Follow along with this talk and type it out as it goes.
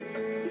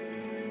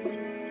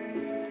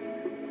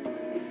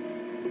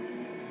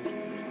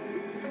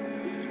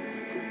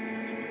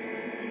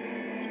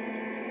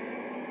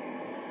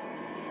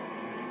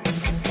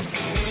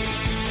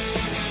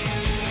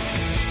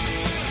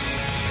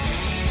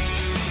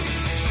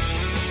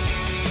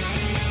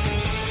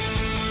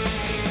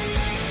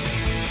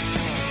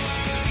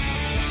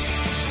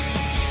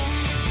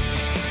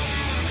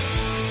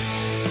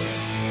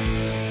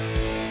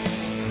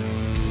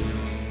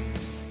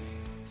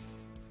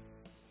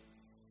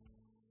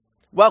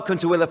Welcome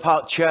to Willow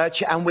Park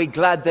Church, and we're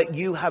glad that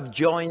you have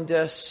joined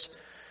us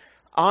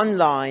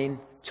online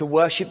to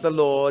worship the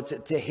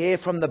Lord, to hear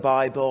from the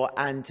Bible,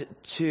 and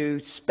to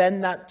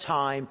spend that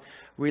time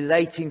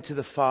relating to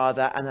the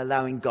Father and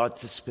allowing God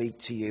to speak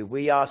to you.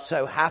 We are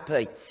so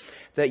happy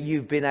that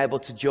you've been able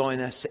to join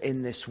us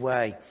in this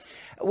way.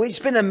 It's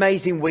been an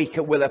amazing week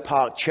at Willow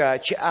Park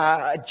Church.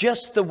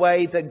 Just the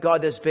way that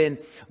God has been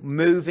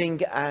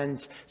moving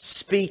and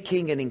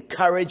speaking and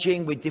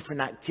encouraging with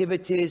different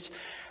activities.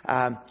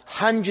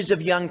 Hundreds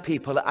of young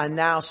people are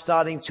now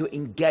starting to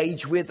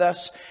engage with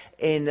us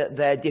in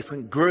their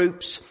different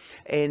groups,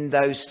 in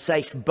those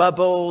safe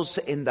bubbles,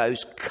 in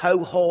those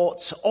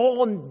cohorts,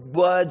 all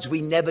words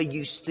we never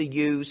used to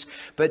use.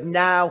 But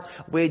now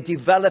we're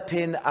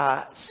developing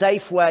a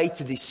safe way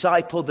to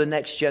disciple the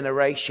next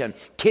generation.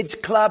 Kids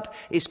Club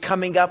is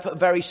coming up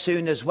very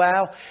soon as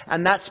well.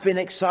 And that's been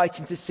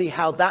exciting to see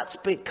how that's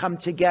come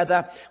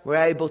together.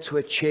 We're able to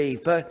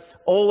achieve, but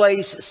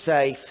always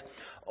safe.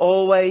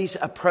 Always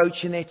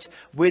approaching it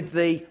with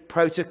the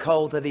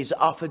protocol that is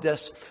offered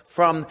us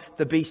from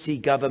the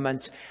BC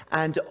government,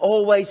 and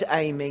always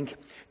aiming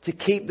to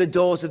keep the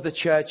doors of the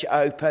church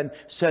open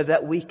so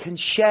that we can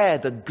share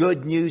the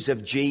good news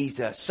of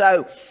Jesus.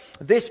 So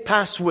this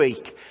past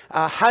week,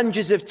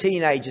 hundreds of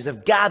teenagers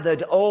have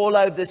gathered all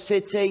over the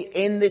city,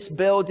 in this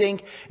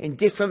building, in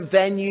different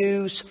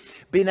venues,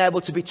 being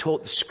able to be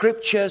taught the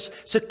scriptures.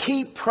 So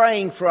keep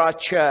praying for our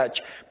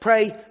church.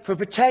 Pray for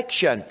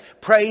protection.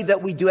 Pray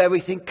that we do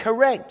everything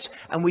correct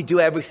and we do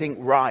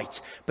everything right.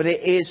 But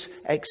it is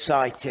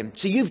exciting.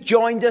 So you've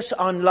joined us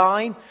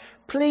online.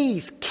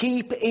 Please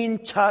keep in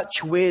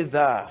touch with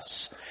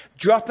us.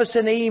 Drop us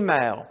an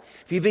email.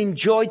 If you've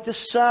enjoyed the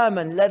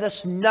sermon, let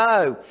us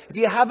know. If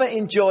you haven't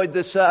enjoyed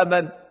the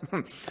sermon,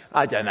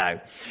 I don't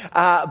know.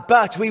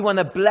 But we want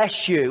to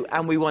bless you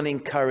and we want to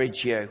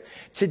encourage you.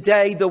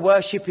 Today, the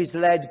worship is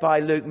led by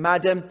Luke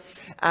Madden.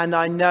 And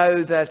I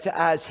know that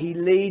as he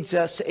leads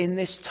us in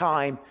this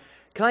time,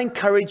 can I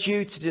encourage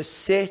you to just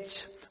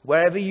sit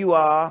wherever you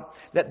are?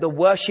 Let the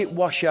worship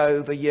wash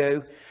over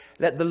you.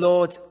 Let the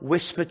Lord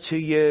whisper to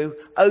you.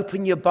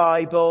 Open your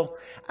Bible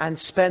and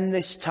spend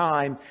this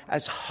time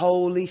as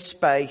holy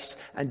space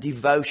and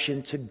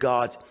devotion to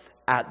God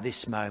at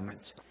this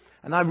moment.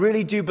 And I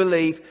really do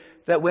believe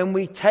that when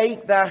we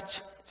take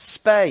that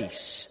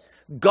space,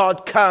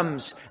 God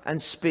comes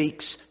and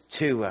speaks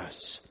to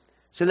us.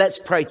 So let's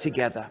pray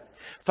together.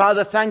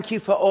 Father, thank you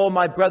for all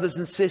my brothers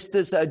and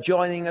sisters that are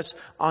joining us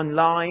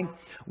online,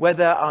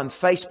 whether on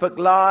Facebook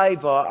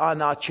Live or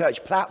on our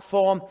church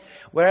platform,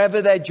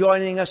 wherever they're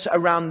joining us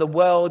around the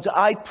world.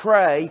 I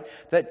pray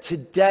that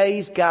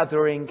today's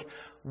gathering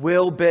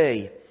will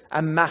be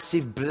a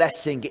massive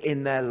blessing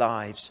in their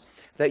lives,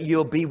 that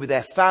you'll be with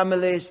their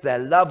families, their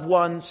loved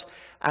ones,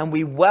 and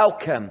we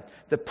welcome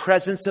the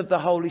presence of the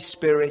Holy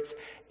Spirit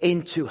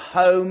into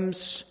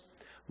homes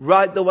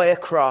right the way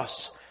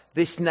across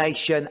this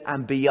nation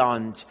and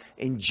beyond,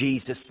 in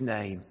Jesus'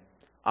 name.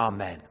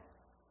 Amen.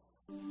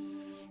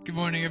 Good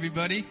morning,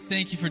 everybody.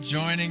 Thank you for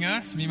joining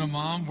us. Me and my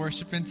mom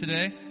worshiping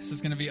today. This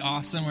is going to be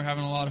awesome. We're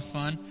having a lot of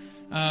fun.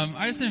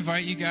 I just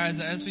invite you guys,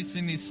 as we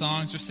sing these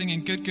songs, we're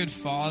singing Good, Good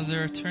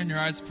Father, Turn Your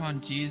Eyes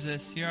Upon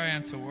Jesus, Here I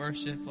Am to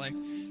Worship,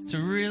 to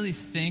really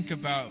think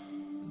about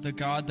the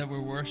God that we're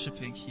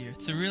worshiping here,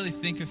 to really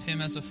think of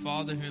him as a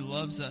father who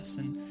loves us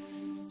and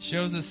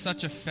shows us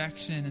such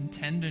affection and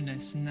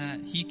tenderness, and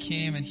that he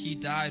came and he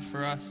died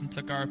for us and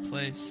took our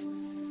place,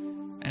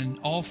 and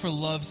all for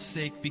love's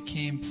sake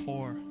became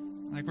poor.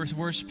 We're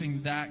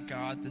worshiping that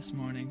God this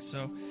morning.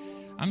 So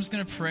I'm just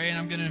going to pray, and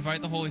I'm going to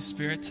invite the Holy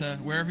Spirit to,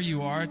 wherever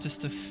you are, just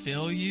to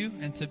fill you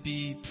and to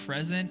be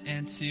present,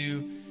 and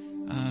to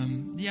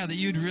that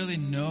you'd really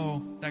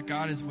know that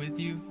God is with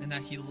you and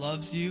that he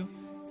loves you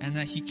and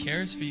that he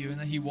cares for you and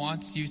that he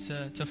wants you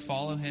to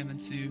follow him and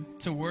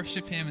to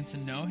worship him and to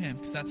know him,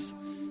 because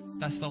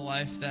that's the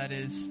life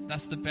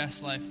that's the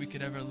best life we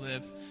could ever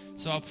live.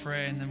 So I'll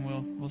pray, and then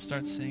we'll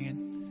start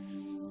singing.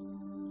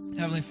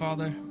 Heavenly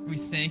Father, we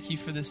thank you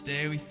for this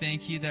day. We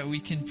thank you that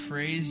we can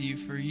praise you,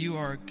 for you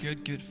are a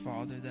good, good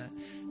Father, that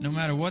no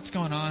matter what's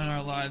going on in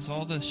our lives,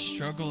 all the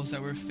struggles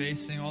that we're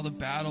facing, all the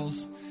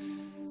battles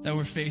that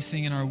we're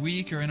facing in our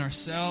week or in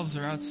ourselves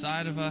or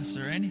outside of us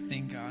or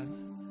anything, God,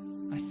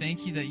 I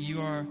thank you that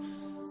you are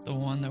the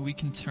one that we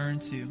can turn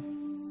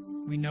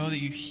to. We know that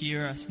you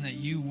hear us and that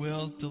you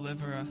will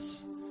deliver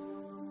us,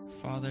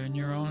 Father, in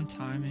your own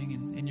timing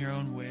and in your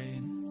own way.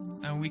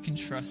 And we can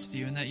trust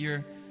you, and that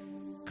you're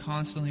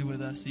constantly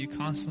with us, that you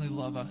constantly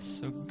love us.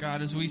 So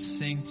God, as we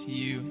sing to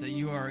you that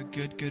you are a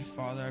good, good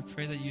Father, I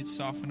pray that you'd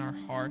soften our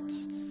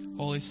hearts,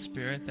 Holy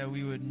Spirit, that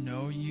we would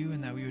know you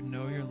and that we would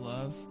know your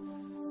love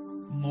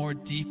more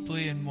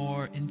deeply and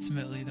more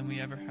intimately than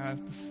we ever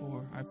have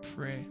before. I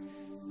pray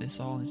this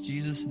all in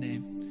Jesus'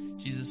 name,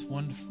 Jesus'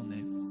 wonderful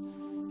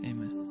name.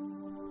 Amen.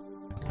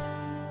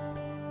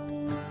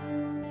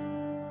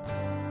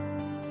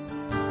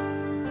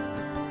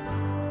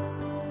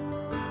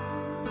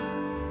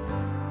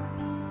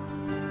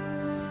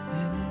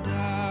 And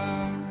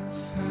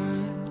I've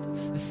heard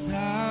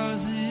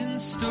 1,000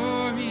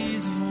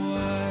 stories of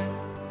what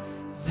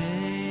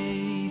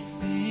they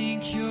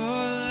think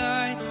you're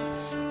like,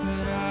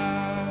 but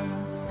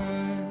I've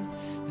heard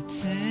the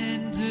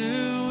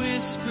tender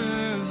whisper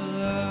of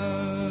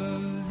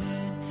love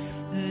in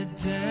the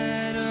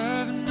dead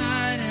of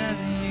night as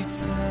you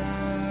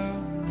tell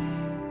me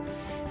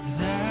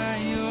that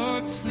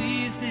you're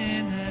pleased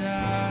and that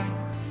I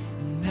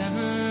am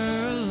never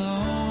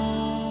alone.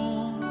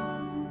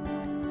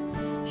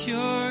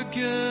 You're a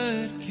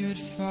good, good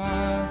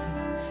Father.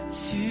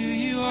 It's who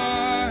you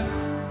are,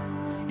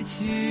 it's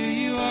who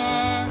you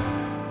are,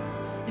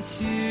 it's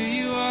who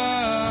you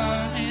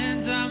are,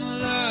 and I'm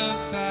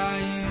loved by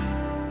you.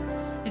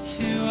 It's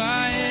who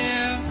I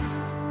am,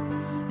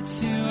 it's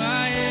who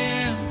I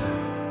am,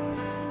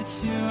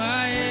 it's who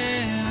I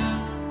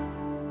am.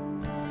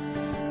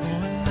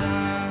 Oh, and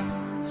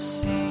I've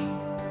seen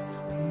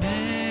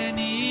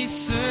many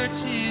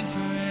searching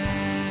for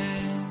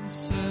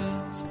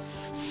answers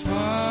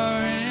far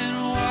and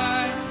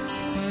wide,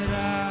 but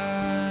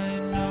I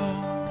know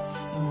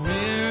that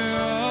we're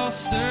all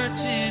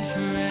searching for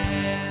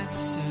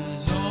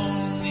answers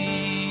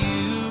only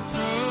you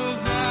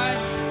provide,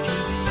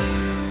 'cause you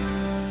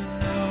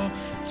know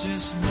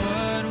just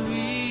what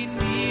we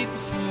need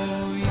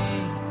before we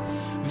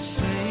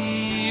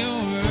say a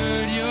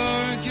word.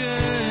 You're a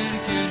good,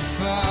 good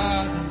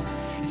Father.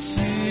 It's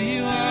who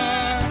you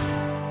are,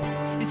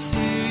 it's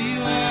who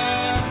you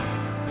are,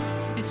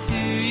 it's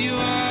who you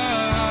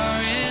are,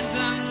 and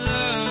I'm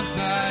loved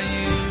by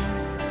you.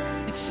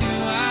 It's who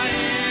I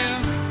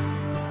am,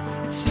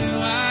 it's who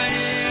I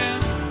am,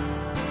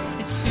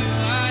 it's who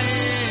I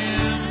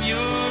am.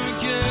 You're a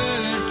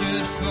good,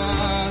 good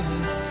Father.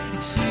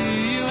 It's who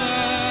you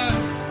are,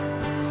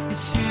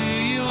 it's who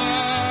you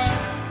are,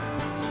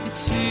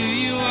 it's who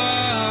you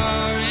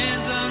are,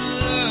 and I'm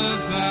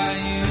loved by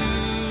you.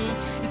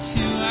 It's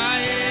who I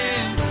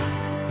am,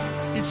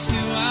 it's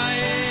who I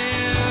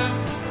am,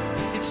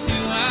 it's who I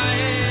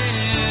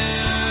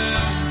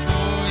am.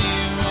 For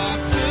you are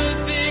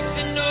perfect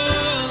in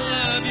all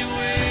of your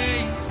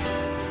ways.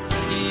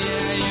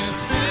 Yeah, you're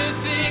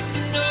perfect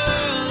in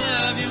all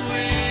of your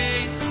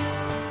ways.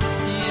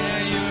 Yeah,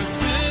 you're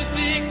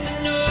perfect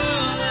in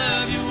all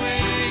of your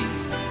ways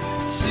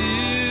to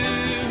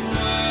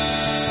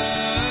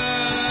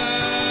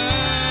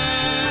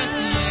us.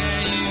 Yeah,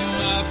 you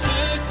are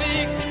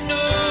perfect in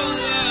all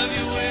of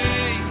your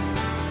ways.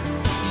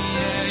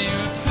 Yeah,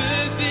 you're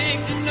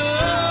perfect in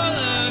all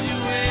of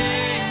your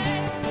ways.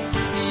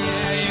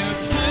 Yeah, you're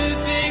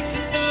perfect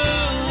in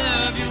all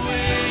of your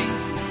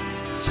ways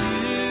to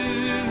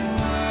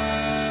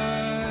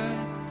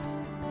us.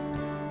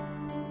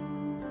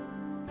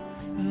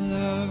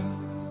 Love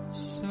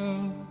so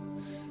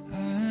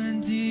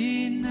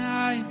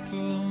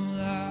undeniable,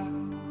 I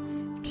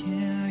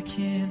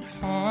can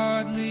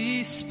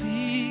hardly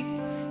speak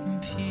in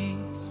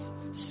peace.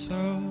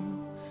 So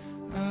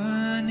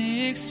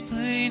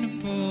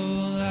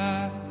unexplainable,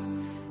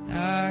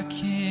 I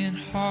can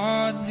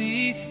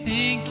hardly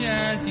think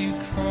as you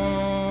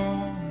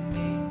call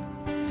me.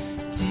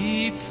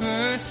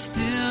 Deeper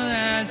still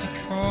as you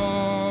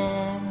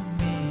call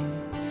me.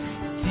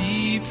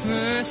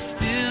 Deeper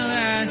still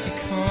as you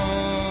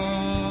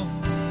call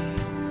me.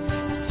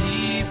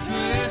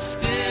 Deeper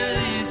still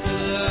is the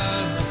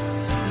love.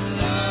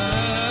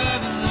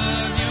 Love,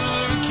 love,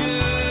 you're a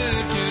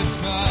good, good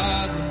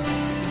Father.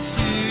 It's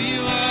who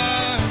you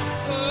are,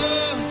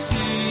 oh, it's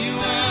who you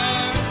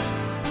are,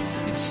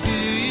 it's who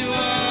you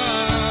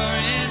are,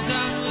 and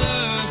I'm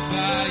loved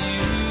by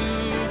you.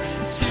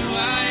 It's who I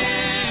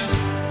am,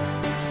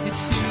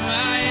 it's who I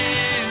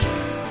am,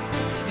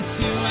 it's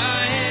who I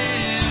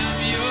am.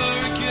 You're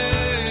a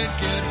good,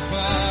 good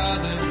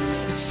Father.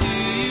 It's who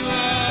you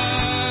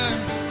are,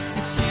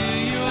 it's who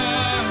you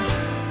are,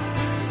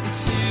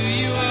 it's who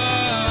you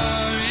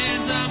are,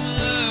 and I'm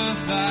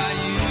loved by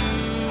you.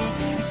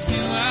 It's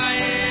who I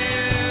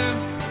am,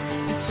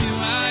 it's who I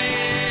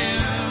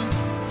am,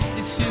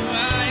 it's who I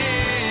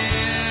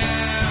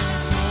am.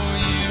 For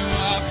you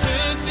are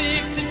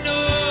perfect in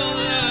all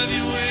of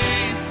your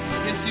ways.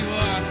 Yes, you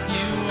are.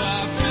 You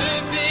are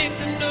perfect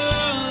in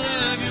all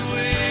of your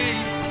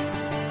ways.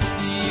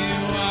 You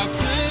are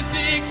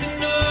perfect in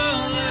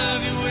all of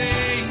your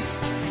ways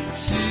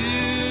to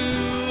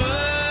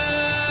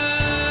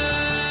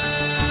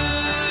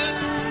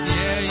us.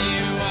 Yeah,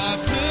 you are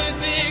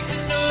perfect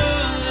in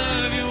all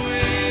of your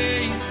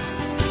ways.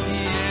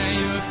 Yeah,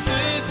 you're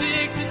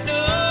perfect in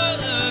all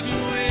of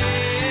your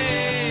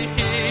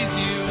ways.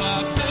 You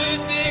are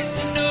perfect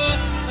in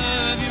all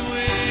of your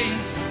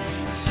ways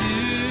to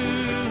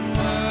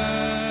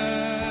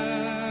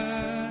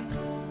us.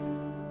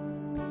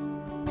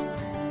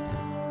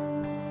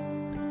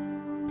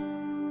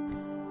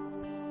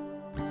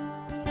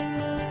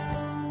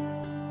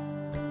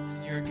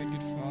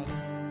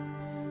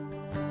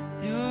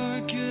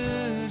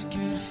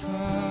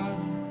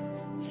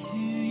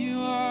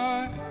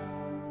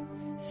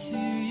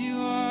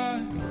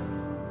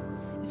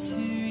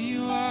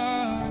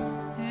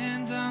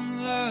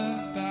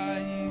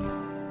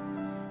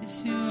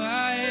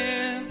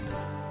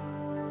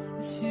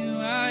 It's who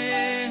I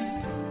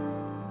am.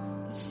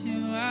 It's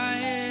who I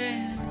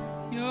am.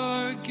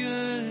 You're a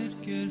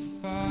good, good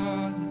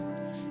Father.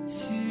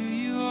 It's who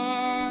you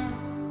are.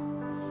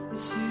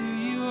 It's who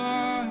you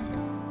are.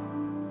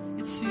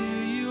 It's who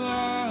you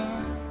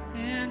are.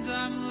 And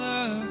I'm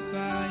loved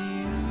by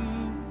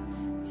you.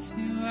 It's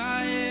who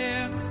I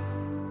am.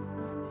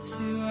 It's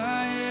who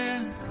I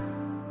am.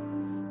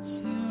 It's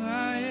who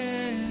I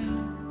am.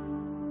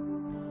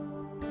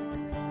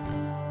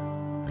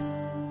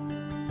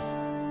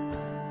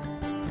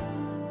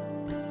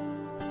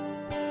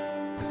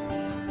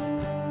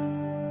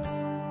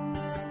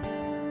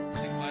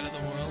 Sing Light of the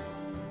World.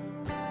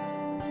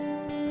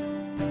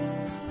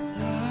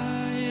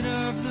 Light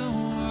of the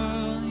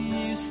world,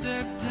 you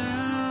step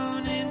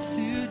down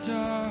into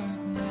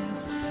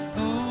darkness.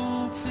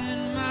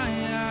 Open my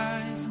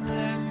eyes,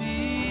 let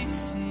me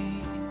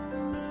see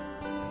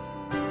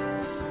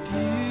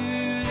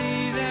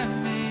beauty that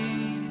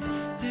made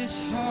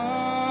this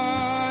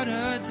heart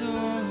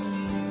adore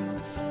you.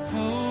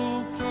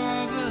 Hope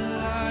of a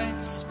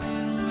life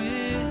spent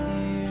with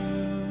you.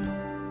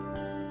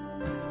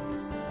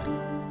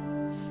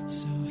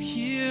 So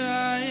here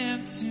I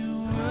am to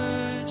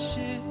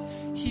worship.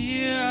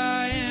 Here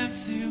I am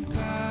to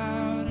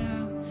bow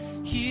down.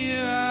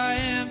 Here I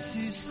am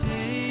to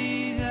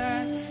say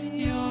that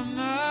you're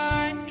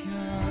my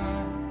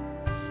God.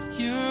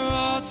 You're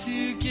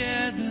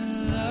altogether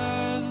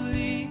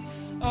lovely,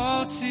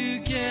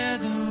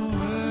 altogether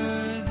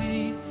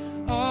worthy,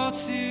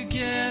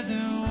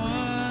 altogether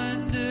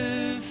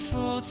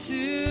wonderful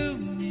to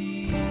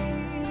me.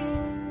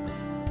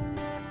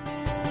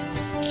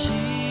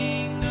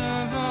 King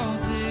of all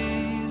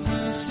days,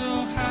 oh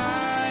so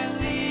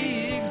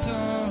highly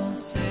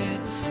exalted,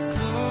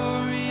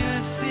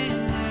 glorious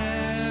in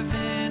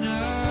heaven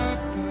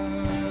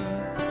above.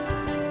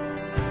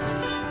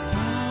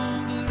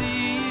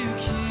 Humbly you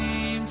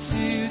came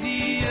to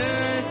the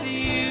earth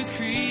you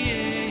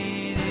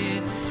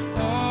created,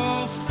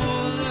 all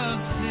for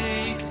love's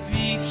sake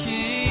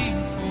became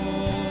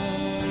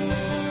poor.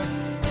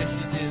 Yes,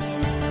 you did,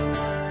 Lord.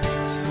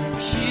 So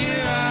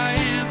here I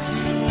am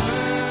to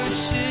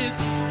worship.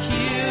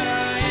 Here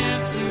I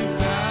am to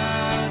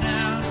bow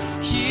down.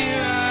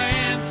 Here I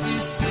am to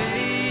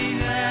say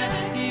that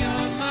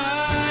you're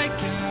my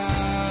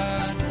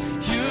God.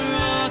 You're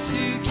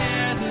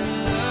altogether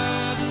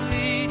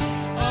lovely,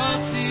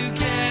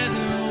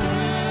 altogether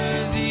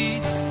worthy,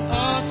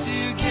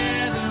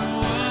 altogether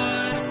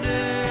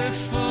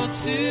wonderful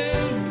to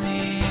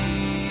me.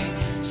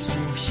 So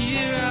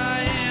here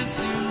I am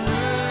to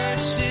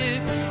worship.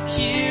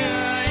 Here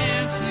I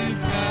am to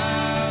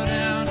bow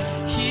down.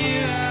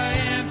 Here I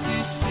am to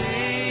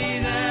say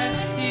that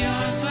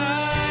you're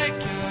my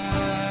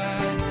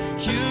God.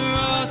 You're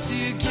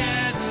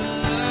altogether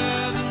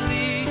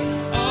lovely,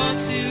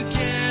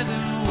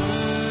 altogether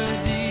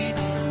worthy,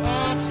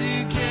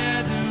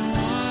 altogether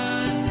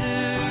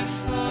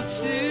wonderful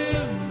to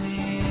me.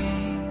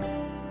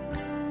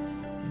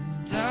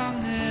 And I'll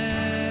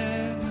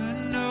never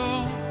know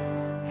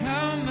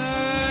how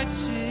much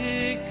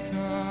it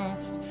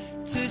cost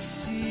to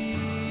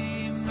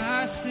see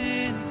my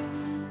sin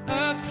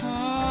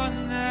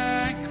upon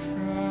that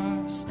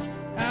cross.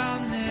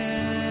 I'll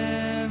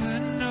never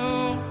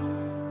know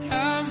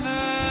how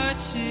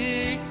much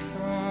it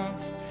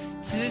cost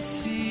to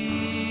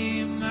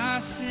see my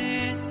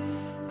sin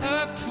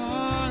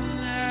upon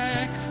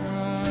that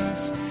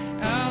cross.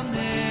 I'll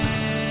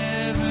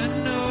never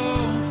know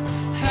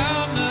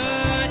how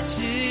much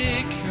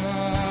it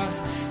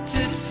cost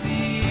to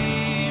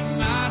see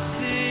my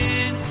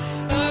sin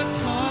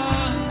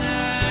upon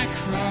that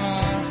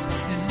cross.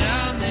 And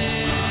I'll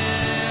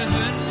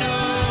never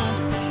know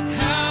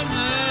how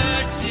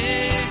much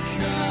it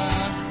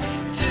cost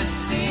to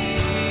see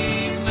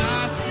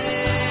my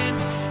sin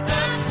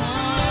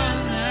upon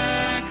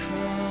that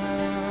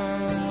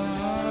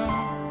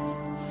cross.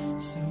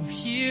 So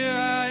here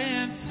I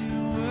am to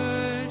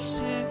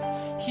worship.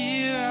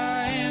 Here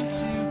I am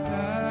to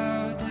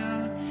bow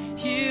down.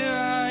 Here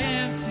I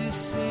am to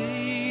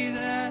say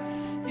that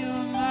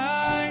you're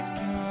my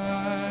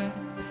God.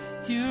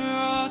 You're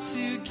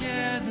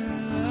altogether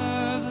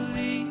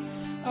lovely,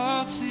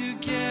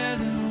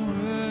 altogether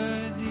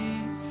worthy,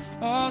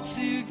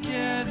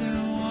 altogether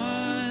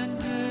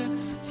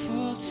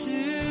wonderful to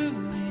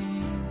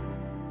me.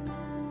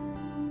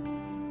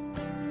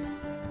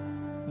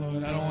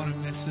 Lord, I don't want to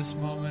miss this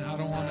moment. I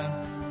don't want to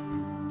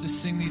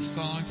just sing these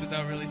songs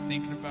without really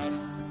thinking about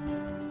them.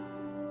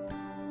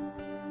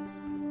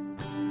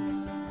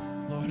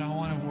 Lord, I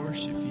want to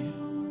worship you.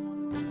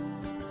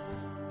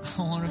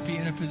 I want to be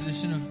in a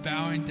position of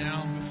bowing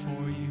down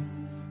before you,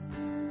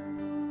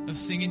 of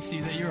singing to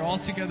you that you're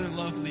altogether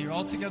lovely, you're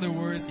altogether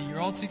worthy,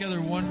 you're altogether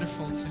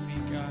wonderful to me,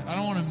 God. I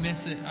don't want to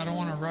miss it. I don't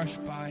want to rush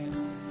by it.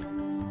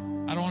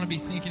 I don't want to be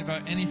thinking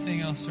about anything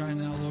else right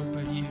now, Lord,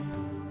 but you.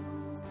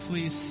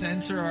 Please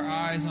center our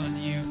eyes on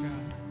you,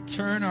 God.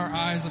 Turn our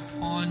eyes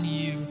upon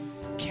you.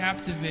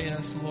 Captivate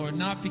us, Lord,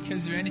 not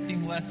because you're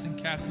anything less than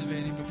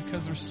captivating, but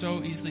because we're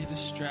so easily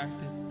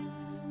distracted.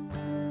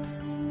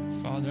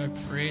 Father, I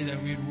pray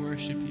that we'd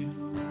worship you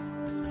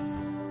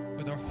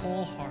with our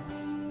whole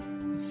hearts.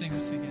 Let's sing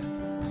this again.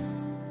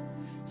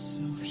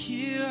 So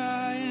here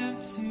I am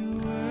to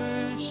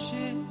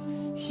worship,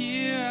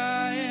 here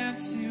I am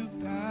to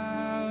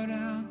bow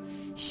down,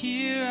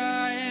 here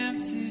I am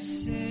to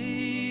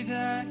say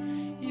that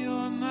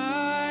you're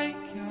my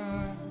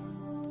God.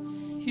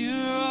 You're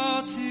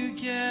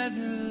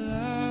altogether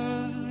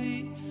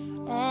lovely,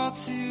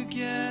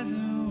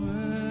 altogether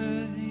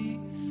worthy,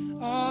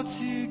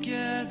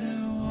 altogether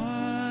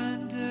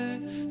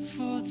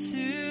wonderful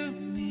to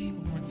me.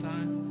 One more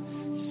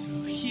time. So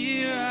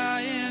here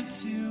I am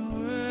to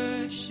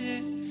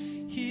worship,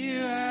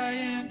 here I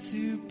am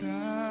to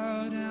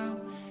bow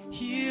down,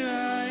 here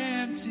I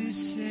am to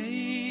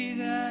say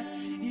that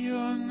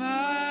you're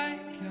my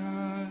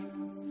God.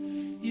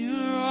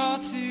 You're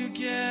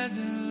altogether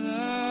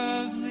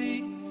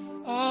lovely,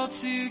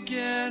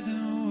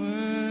 altogether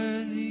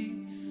worthy,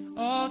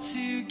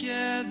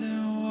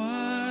 altogether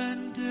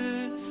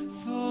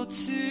wonderful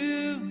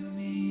to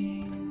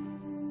me.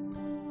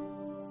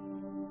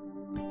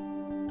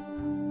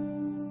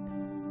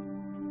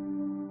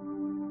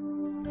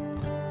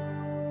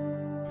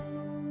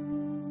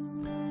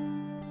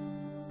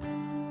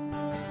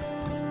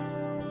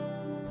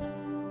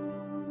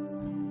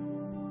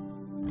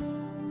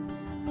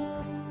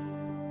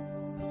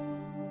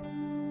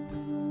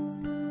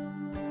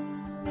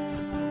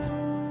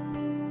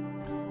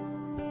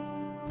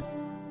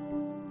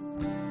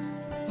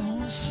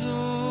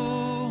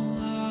 Soul,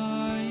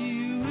 are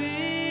you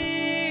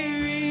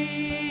weary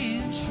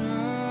and troubled?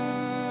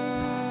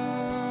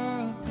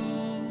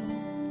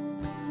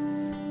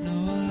 No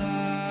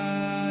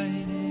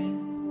light in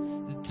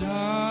the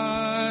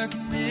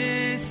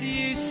darkness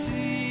you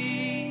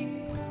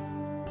see.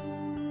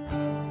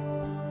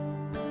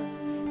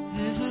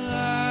 There's a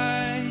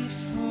light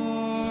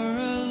for a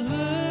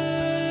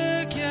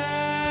look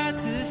at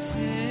the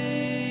Savior.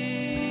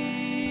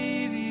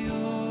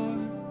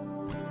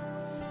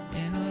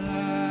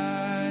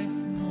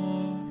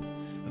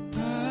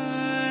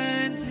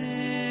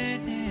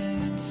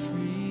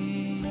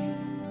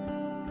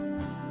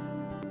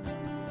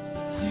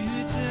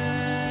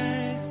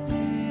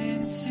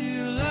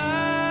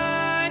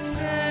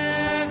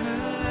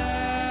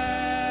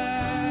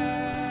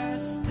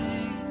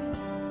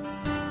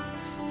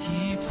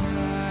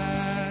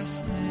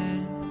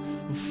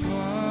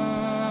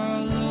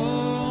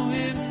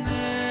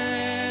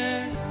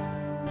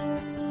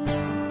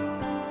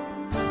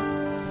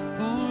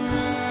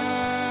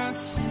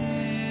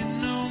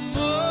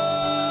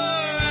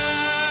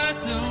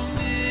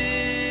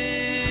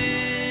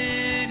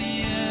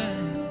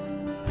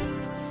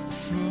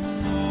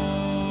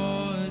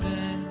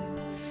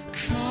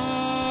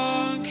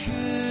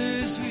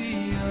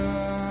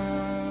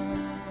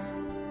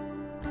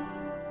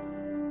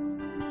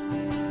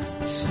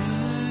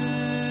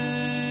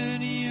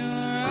 Turn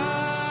your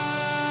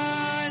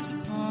eyes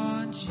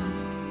upon Jesus.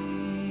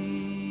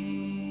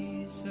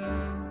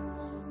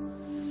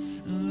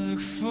 Look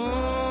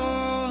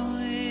full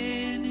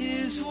in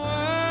his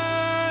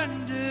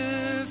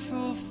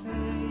wonderful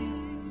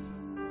face,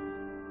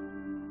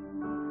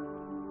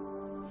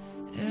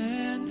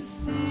 and the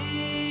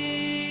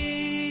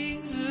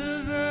things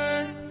of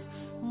earth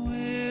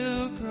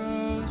will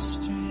grow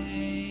strangely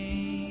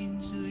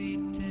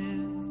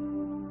dim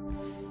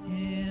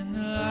in the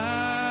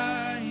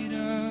light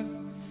of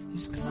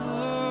his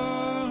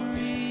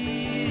glory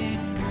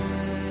and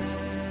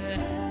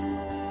grace.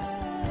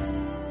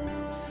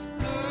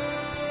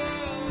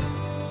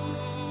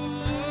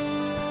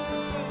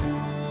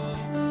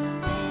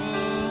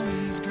 Oh,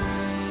 his grace.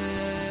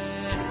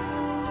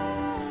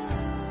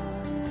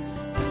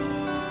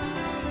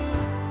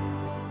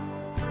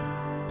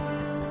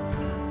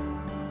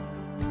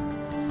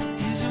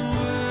 His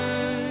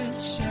word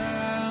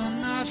shall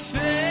not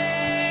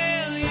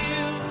fail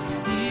you,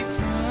 he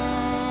promised.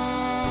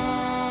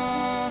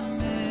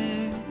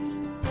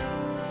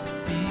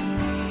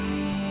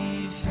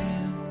 Believe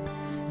him,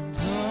 and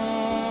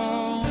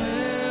all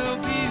will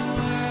be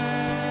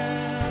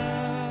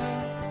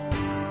well.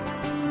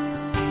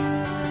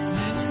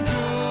 Then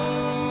go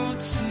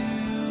to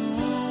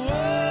a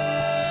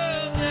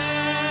world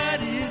that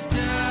is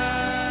dying.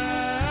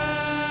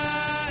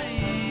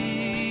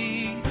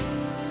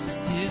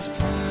 His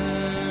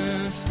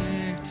perfect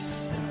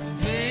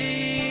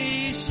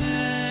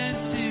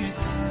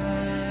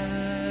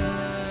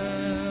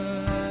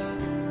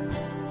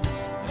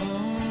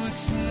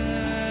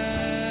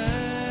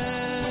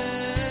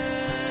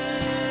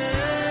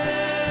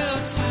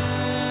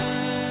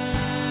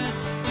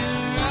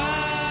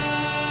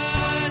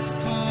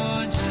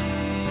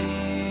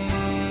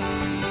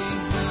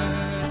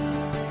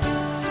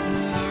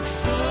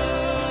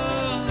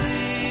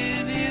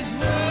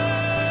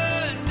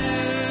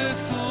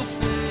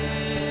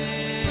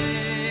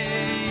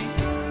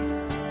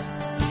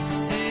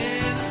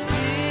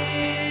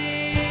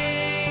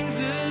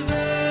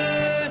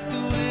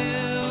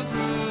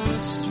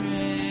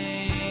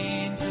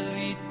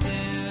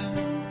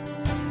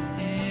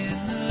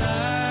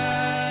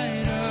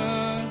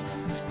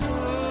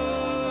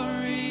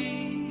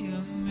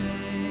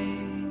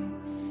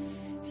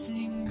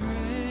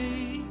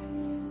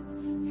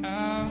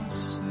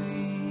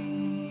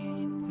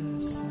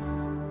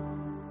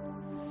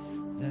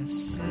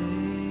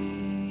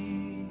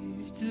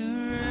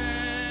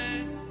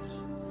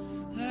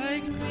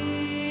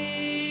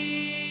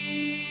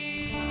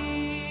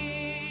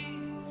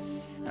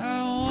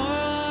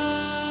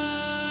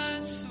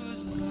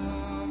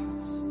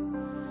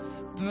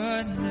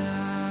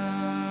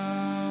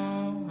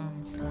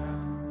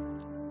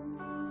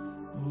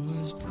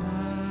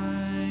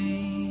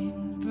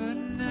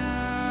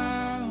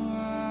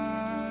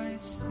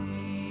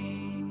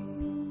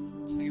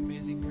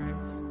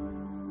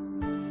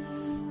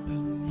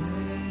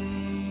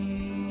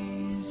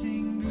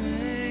Amazing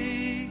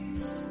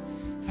grace,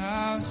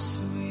 how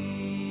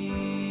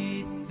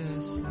sweet the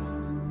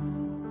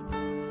sound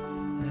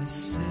that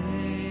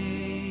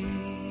saved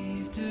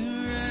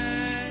a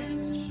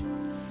wretch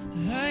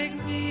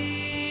like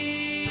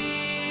me.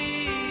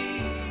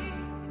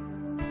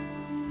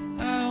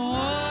 I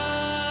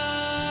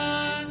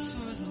once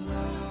was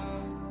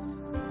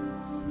lost,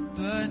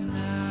 but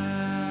now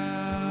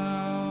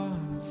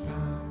I'm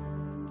found.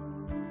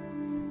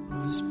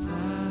 Was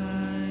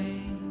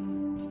blind,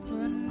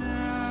 but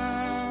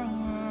now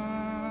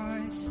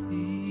I see.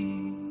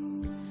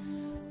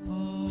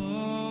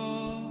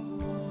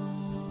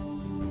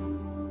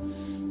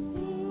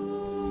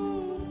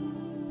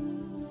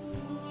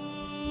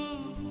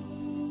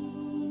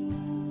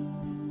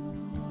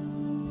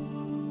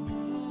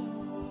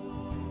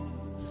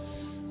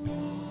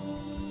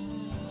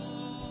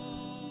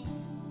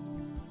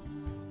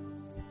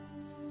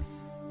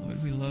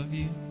 Lord, we love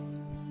you.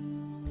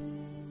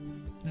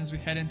 And as we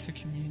head into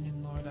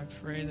communion, Lord, I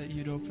pray that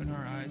you'd open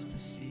our eyes to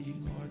see you,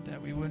 Lord,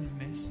 that we wouldn't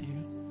miss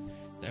you,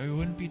 that we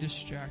wouldn't be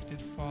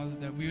distracted, Father,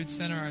 that we would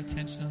center our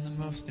attention on the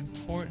most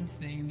important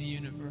thing in the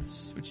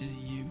universe, which is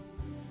you.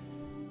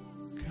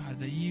 God,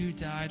 that you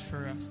died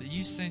for us, that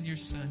you sent your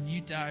Son,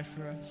 you died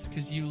for us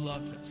because you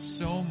loved us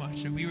so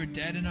much, and we were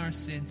dead in our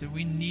sins, and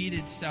we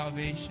needed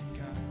salvation,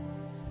 God.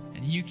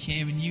 And you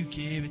came and you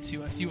gave it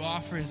to us. You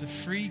offer it as a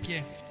free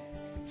gift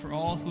for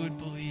all who would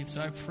believe.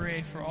 So I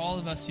pray for all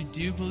of us who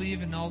do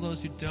believe and all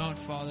those who don't,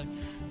 Father,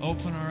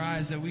 open our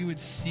eyes that we would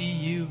see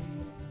you.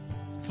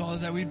 Father,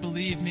 that we'd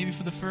believe maybe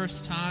for the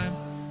first time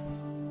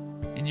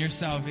in your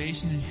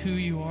salvation and who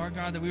you are,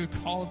 God, that we would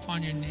call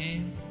upon your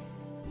name,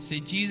 say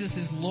Jesus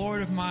is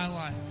Lord of my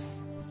life,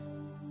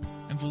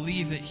 and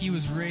believe that he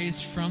was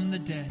raised from the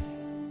dead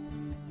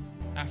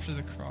after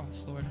the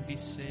cross, Lord, and be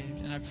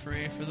saved. And I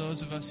pray for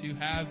those of us who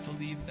have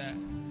believed that,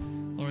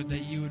 Lord, that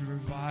you would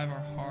revive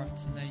our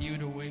hearts and that you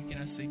would awaken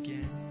us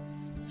again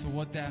to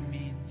what that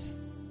means.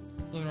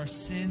 Lord, our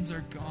sins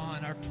are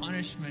gone. Our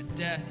punishment,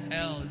 death,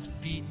 hell is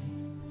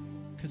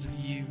beaten because of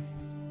you.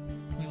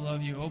 We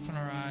love you. Open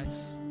our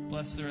eyes.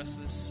 Bless the rest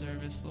of this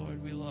service,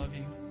 Lord. We love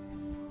you.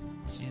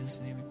 In Jesus'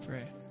 name we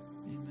pray.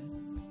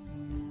 Amen.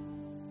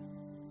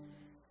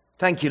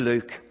 Thank you,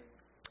 Luke.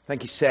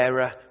 Thank you,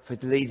 Sarah, for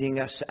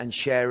leading us and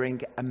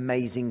sharing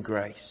Amazing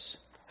Grace.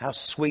 How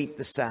sweet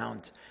the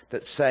sound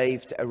that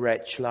saved a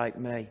wretch like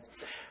me.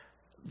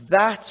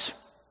 That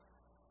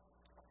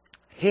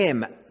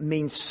hymn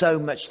means so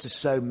much to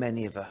so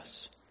many of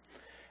us.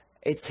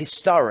 It's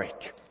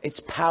historic. It's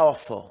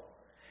powerful.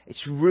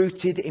 It's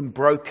rooted in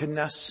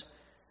brokenness.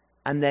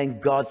 And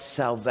then God's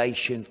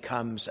salvation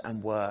comes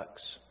and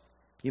works.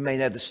 You may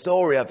know the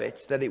story of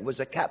it, that it was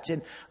a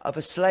captain of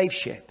a slave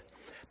ship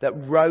that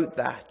wrote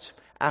that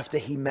after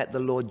he met the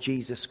Lord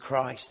Jesus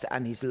Christ,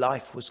 and his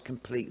life was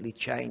completely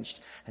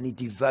changed. And he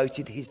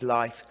devoted his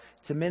life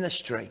to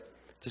ministry,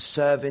 to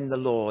serving the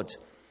Lord.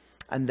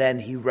 And then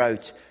he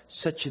wrote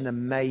such an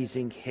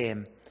amazing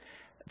hymn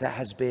that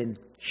has been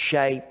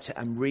shaped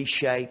and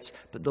reshaped,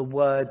 but the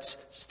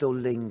words still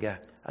linger,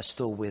 are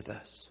still with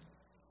us.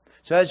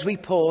 So as we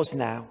pause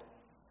now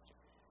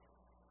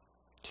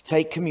to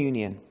take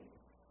communion,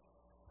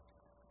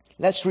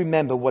 let's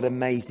remember what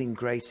amazing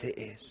grace it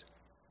is.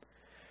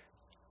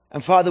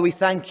 And Father, we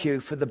thank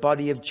you for the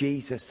body of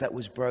Jesus that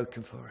was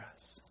broken for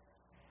us.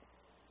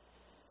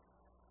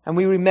 And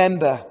we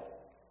remember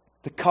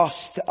the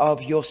cost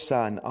of your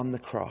Son on the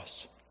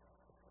cross,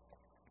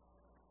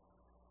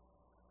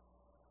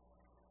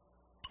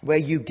 where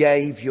you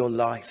gave your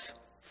life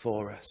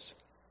for us.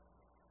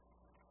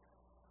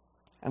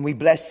 And we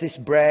bless this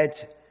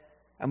bread,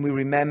 and we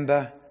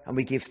remember and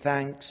we give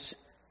thanks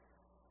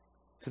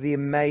for the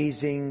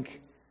amazing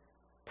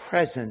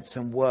presence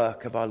and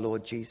work of our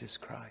Lord Jesus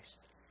Christ.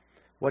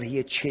 What he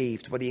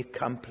achieved, what he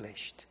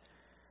accomplished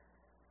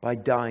by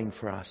dying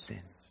for our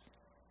sins.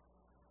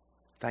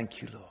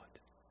 Thank you, Lord.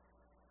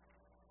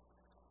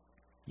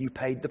 You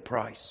paid the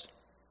price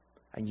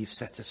and you've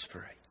set us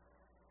free.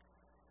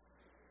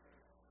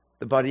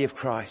 The body of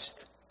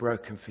Christ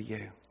broken for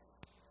you.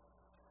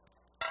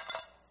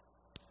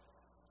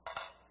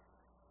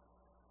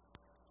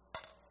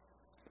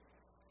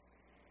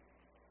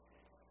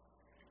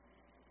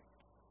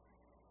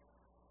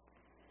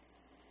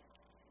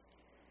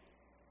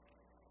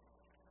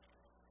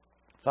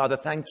 Father,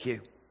 thank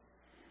you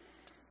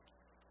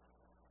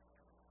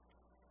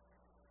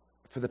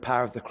for the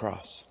power of the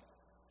cross.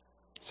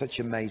 Such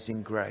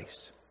amazing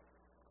grace.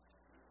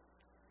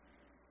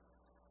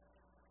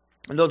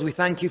 And Lord, we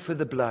thank you for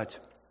the blood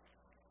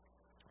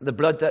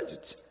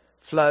that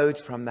flowed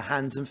from the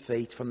hands and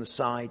feet, from the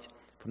side,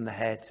 from the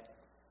head,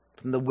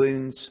 from the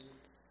wounds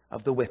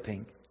of the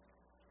whipping.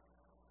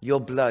 Your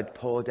blood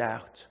poured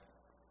out.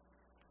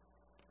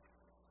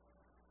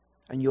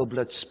 And your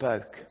blood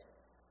spoke.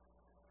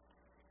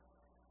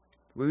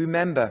 We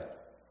remember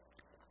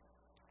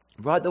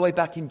right the way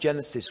back in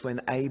Genesis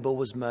when Abel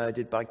was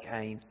murdered by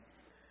Cain.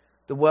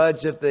 The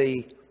words of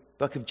the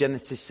book of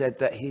Genesis said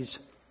that his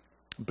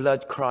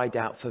blood cried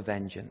out for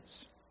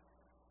vengeance.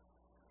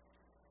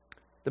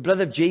 The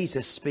blood of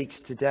Jesus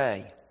speaks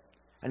today,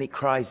 and it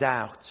cries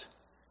out,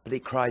 but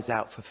it cries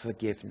out for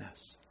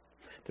forgiveness.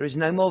 There is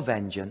no more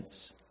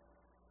vengeance.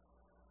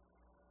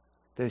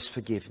 There is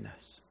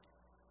forgiveness.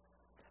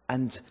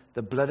 And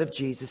the blood of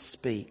Jesus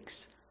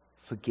speaks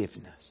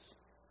forgiveness.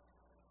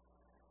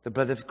 The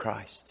blood of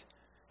Christ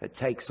that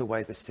takes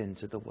away the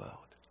sins of the world.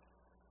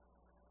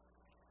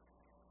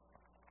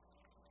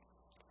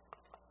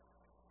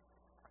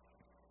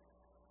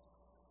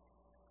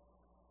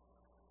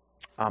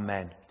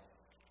 Amen.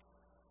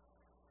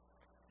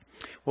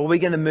 Well, we're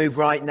going to move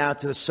right now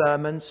to the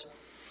sermons.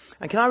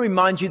 And can I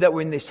remind you that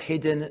we're in this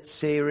hidden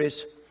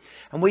series,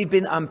 and we've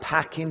been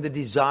unpacking the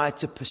desire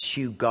to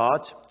pursue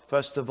God,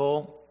 first of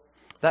all.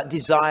 That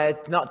desire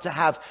not to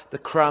have the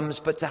crumbs,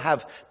 but to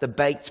have the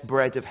baked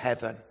bread of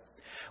heaven.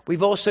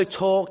 We've also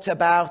talked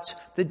about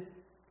the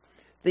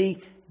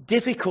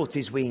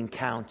difficulties we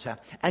encounter,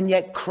 and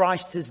yet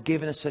Christ has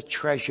given us a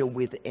treasure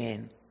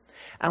within.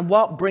 And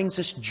what brings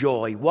us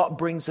joy, what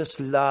brings us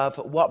love,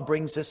 what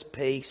brings us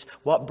peace,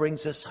 what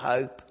brings us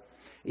hope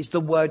is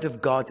the Word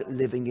of God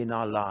living in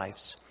our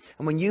lives.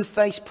 And when you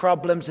face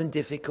problems and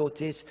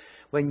difficulties,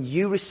 when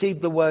you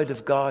receive the Word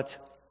of God,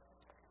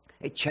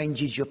 it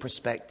changes your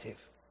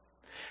perspective.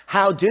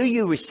 How do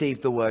you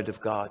receive the Word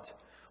of God?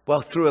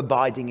 Well, through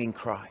abiding in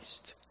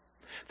Christ.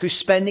 Through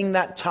spending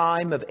that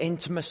time of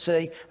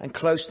intimacy and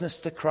closeness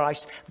to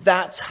Christ.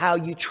 That's how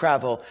you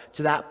travel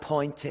to that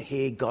point to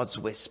hear God's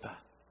whisper.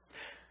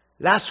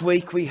 Last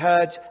week we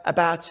heard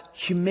about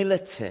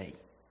humility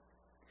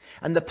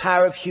and the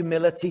power of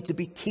humility to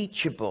be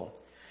teachable,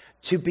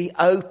 to be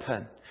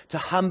open, to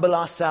humble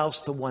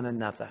ourselves to one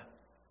another.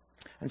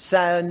 And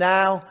so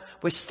now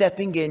we're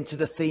stepping into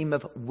the theme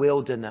of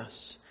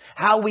wilderness,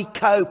 how we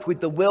cope with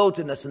the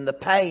wilderness and the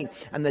pain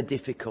and the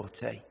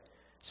difficulty.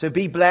 So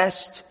be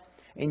blessed,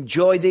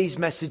 enjoy these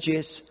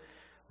messages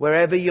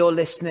wherever you're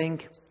listening,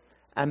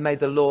 and may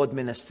the Lord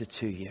minister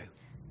to you.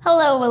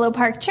 Hello, Willow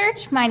Park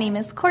Church. My name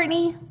is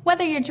Courtney.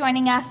 Whether you're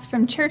joining us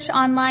from church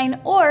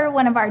online or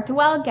one of our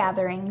Dwell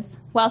gatherings,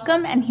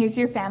 welcome, and here's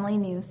your family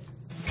news.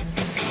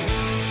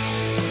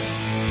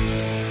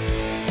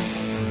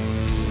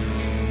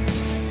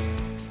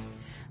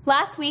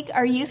 Last week,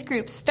 our youth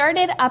group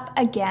started up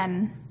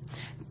again.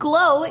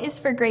 Glow is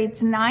for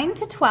grades 9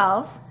 to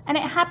 12, and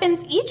it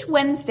happens each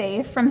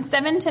Wednesday from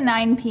 7 to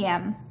 9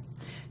 p.m.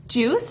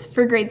 Juice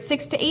for grades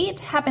 6 to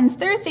 8 happens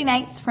Thursday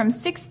nights from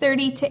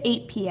 6:30 to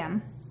 8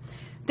 p.m.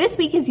 This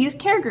week is youth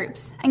care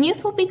groups, and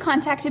youth will be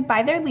contacted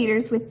by their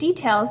leaders with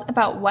details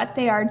about what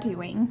they are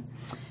doing.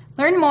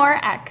 Learn more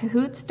at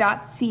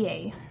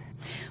cahoots.ca.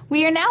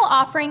 We are now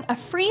offering a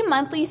free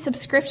monthly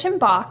subscription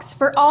box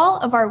for all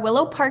of our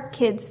Willow Park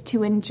kids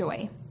to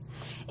enjoy.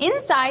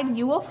 Inside,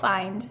 you will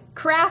find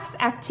crafts,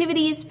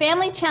 activities,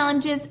 family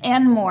challenges,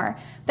 and more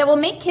that will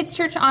make Kids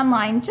Church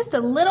Online just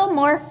a little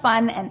more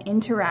fun and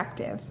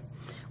interactive.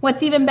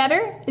 What's even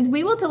better is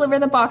we will deliver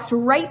the box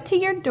right to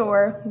your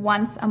door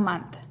once a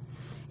month.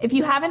 If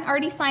you haven't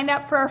already signed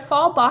up for our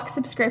fall box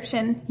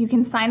subscription, you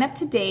can sign up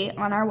today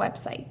on our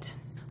website.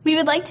 We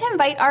would like to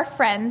invite our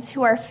friends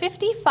who are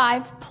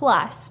 55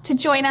 plus to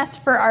join us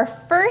for our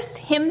first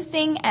hymn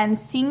sing and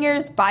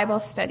seniors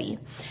Bible study,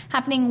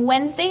 happening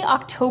Wednesday,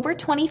 October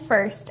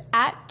 21st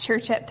at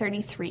Church at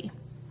 33.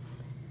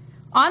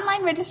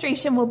 Online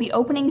registration will be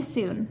opening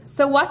soon,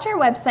 so watch our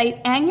website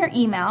and your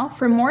email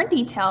for more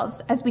details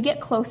as we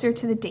get closer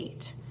to the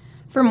date.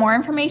 For more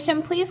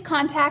information, please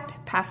contact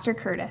Pastor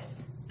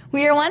Curtis.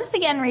 We are once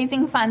again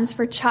raising funds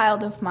for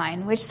Child of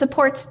Mine, which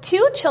supports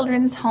 2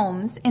 children's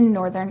homes in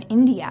northern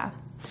India.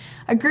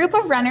 A group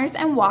of runners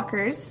and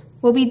walkers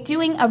will be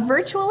doing a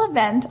virtual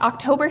event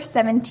October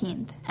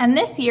 17th, and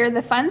this year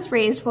the funds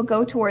raised will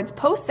go towards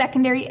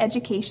post-secondary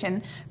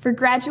education for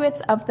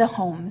graduates of the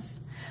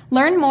homes.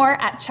 Learn more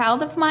at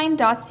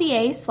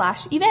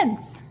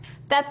childofmine.ca/events.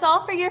 That's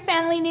all for your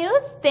family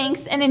news.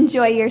 Thanks and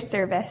enjoy your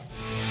service.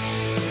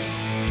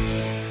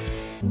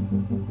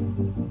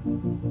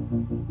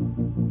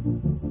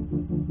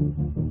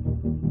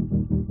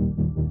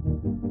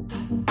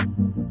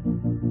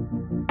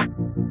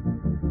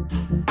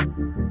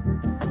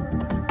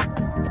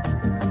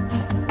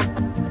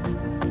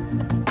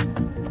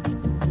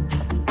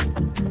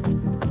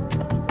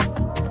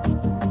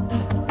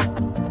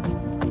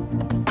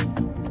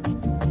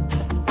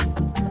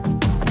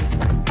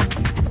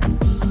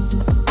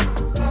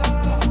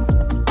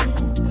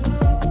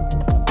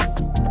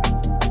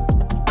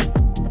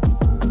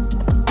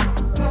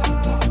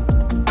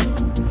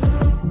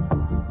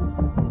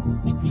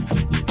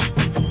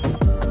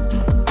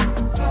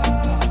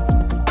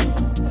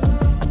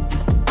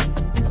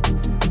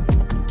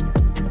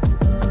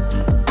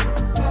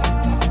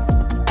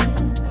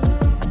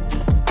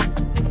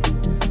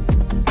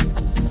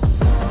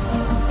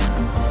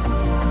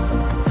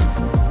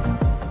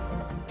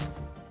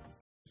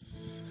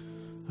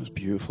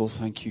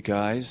 Thank you,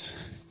 guys.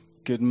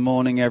 Good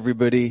morning,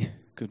 everybody.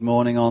 Good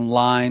morning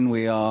online.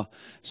 We are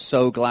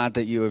so glad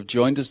that you have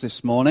joined us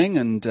this morning.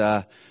 And we've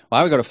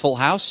got a full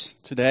house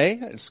today.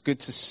 It's good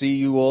to see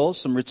you all,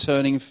 some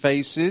returning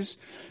faces.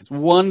 It's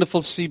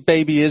wonderful to see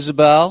baby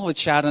Isabel with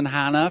Chad and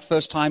Hannah,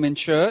 first time in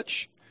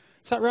church.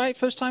 Is that right?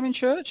 First time in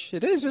church?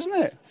 It is, isn't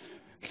it?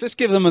 Let's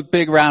give them a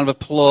big round of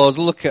applause.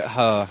 Look at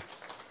her.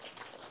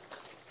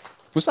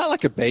 Was that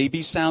like a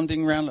baby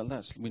sounding round?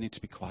 We need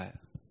to be quiet.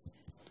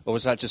 Or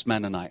was that just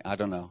Mennonite? I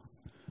don't know.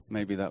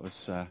 Maybe that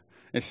was...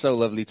 It's so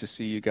lovely to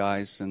see you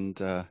guys, and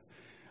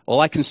all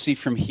I can see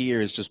from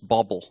here is just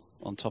Bobble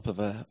on top of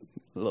a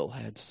little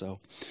head, so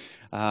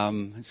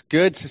it's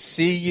good to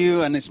see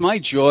you, and it's my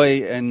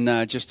joy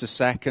in just a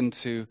second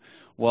to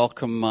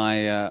welcome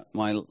my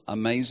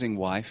amazing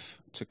wife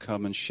to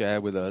come and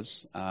share with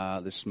us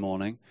this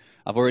morning.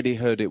 I've already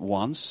heard it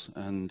once,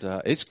 and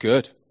it's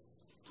good,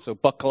 so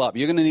buckle up.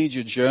 You're going to need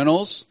your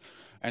journals,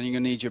 and you're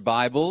going to need your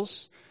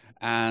Bibles,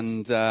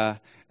 and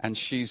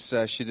she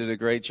did a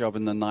great job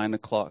in the 9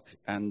 o'clock.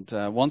 And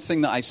one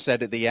thing that I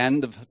said at the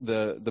end of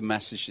the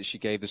message that she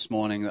gave this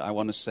morning that I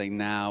want to say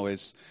now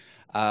is,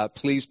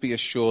 please be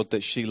assured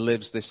that she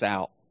lives this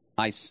out.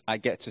 I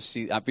get to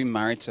see, I've been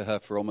married to her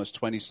for almost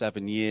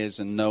 27 years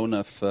and known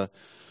her for,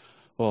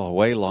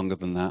 way longer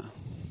than that.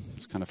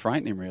 It's kind of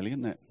frightening, really,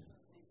 isn't it?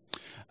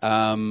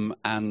 And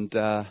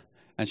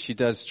she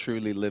does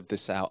truly live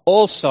this out.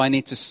 Also, I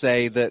need to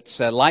say that,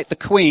 like the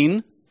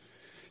Queen,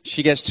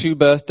 she gets 2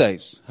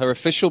 birthdays. Her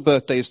official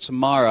birthday is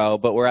tomorrow,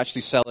 but we're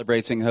actually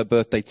celebrating her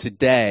birthday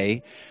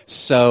today.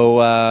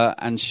 So,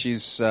 and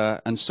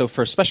so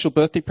for a special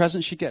birthday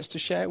present, she gets to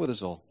share with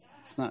us all.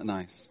 Isn't that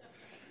nice?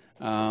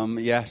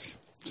 Yes.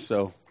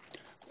 So,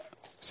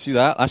 see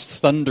that? That's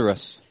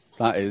thunderous.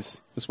 That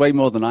is. That's way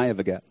more than I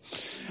ever get.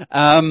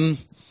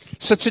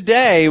 So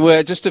today,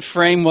 we're just to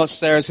frame what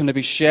Sarah's going to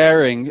be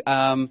sharing.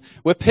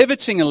 We're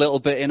pivoting a little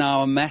bit in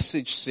our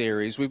message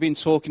series. We've been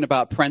talking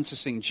about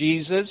apprenticing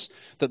Jesus,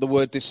 that the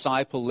word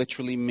disciple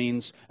literally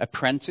means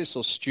apprentice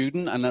or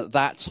student. And at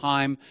that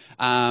time,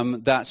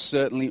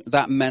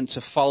 that meant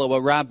to follow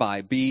a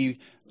rabbi, be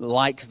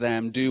like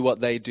them, do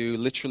what they do,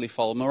 literally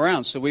follow them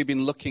around. So we've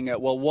been looking at,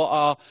 what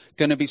are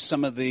going to be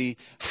some of the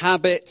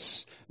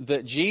habits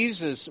that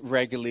Jesus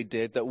regularly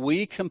did that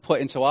we can put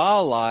into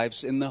our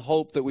lives in the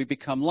hope that we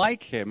become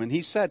like him. And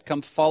he said,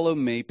 come follow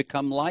me,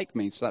 become like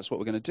me. So that's what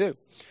we're going to do.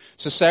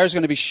 So Sarah's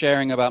going to be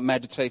sharing about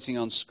meditating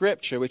on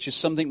Scripture, which is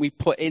something we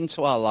put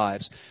into our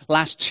lives.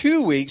 Last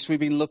 2 weeks, we've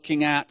been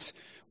looking at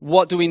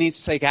what do we need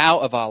to take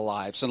out of our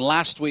lives? And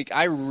last week,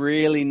 I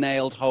really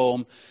nailed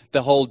home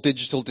the whole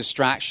digital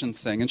distraction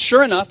thing. And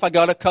sure enough, I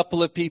got a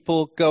couple of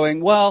people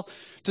going, well,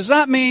 does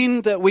that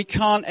mean that we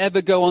can't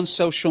ever go on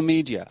social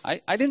media?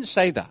 I didn't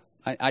say that.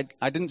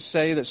 I didn't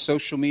say that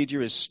social media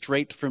is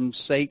straight from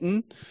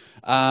Satan.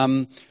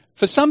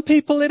 For some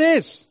people, it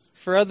is.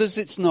 For others,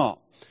 it's not.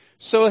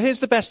 So here's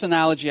the best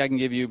analogy I can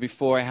give you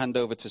before I hand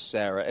over to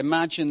Sarah.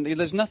 Imagine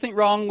there's nothing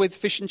wrong with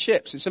fish and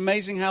chips. It's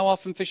amazing how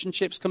often fish and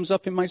chips comes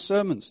up in my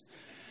sermons.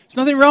 There's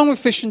nothing wrong with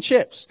fish and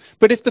chips.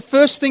 But if the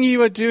first thing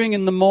you are doing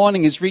in the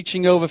morning is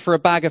reaching over for a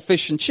bag of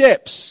fish and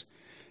chips,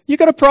 you've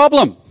got a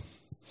problem.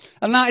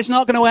 And that is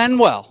not going to end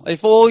well.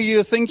 If all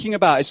you're thinking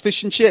about is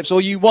fish and chips, all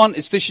you want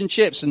is fish and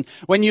chips, and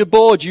when you're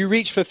bored, you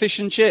reach for fish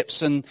and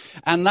chips, and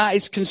that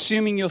is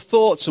consuming your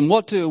thoughts, and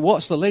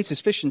what's the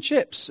latest fish and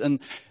chips? And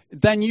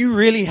then you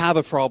really have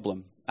a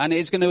problem. And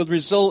it's going to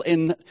result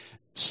in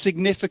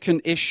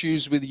significant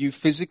issues with you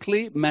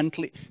physically,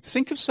 mentally.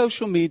 Think of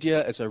social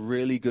media as a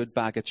really good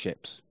bag of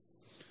chips.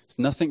 There's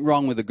nothing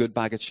wrong with a good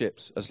bag of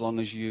chips as long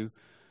as you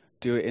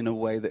do it in a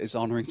way that is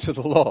honoring to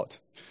the Lord.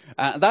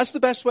 That's the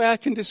best way I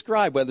can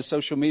describe whether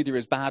social media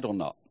is bad or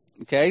not.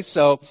 Okay,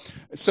 so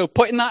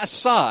putting that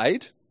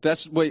aside,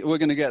 that's what we're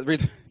going to get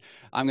rid of.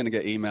 I'm going to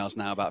get emails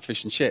now about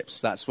fish and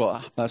chips. That's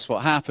what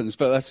happens,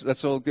 but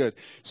that's all good.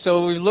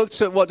 So we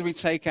looked at what do we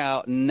take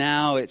out.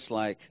 Now it's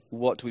like,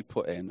 what do we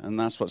put in? And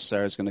that's what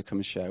Sarah's going to come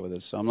and share with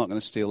us. So I'm not going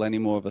to steal any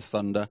more of her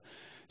thunder.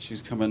 She's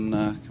coming.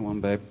 Come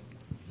on, babe.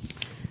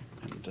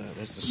 And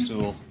there's the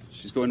stool.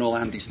 She's going all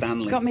Andy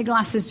Stanley. Got my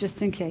glasses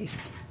just in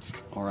case.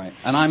 All right.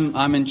 And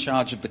I'm in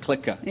charge of the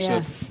clicker.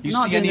 Yes. So if you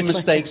see any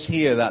mistakes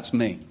here, that's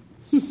me.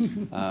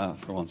 For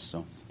once,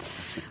 so.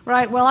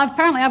 Right, well,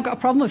 apparently I've got a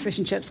problem with fish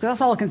and chips, because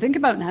that's all I can think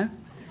about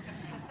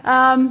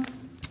now.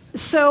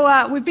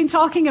 So we've been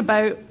talking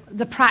about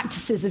the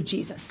practices of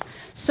Jesus.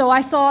 So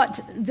I thought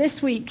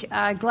this week,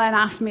 Glenn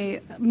asked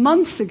me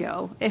months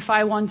ago if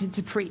I wanted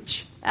to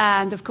preach.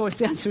 And, of course,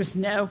 the answer is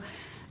no.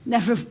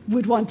 Never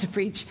would want to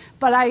preach.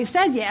 But I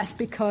said yes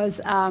because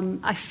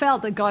I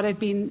felt that God had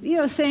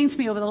been, saying to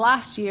me over the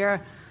last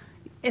year,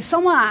 if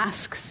someone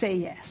asks, say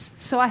yes.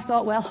 So I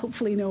thought, well,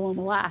 hopefully no one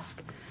will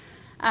ask.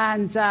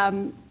 And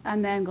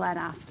then Glenn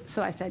asked,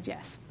 so I said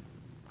yes.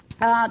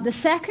 The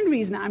second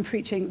reason I'm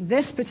preaching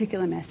this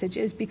particular message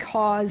is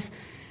because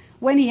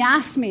when he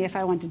asked me if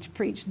I wanted to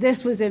preach,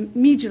 this was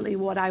immediately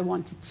what I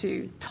wanted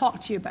to talk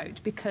to you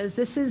about, because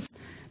this is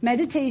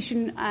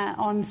meditation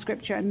on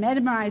Scripture and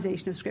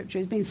memorization of Scripture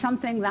has been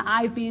something that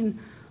I've been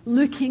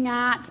looking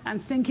at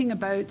and thinking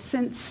about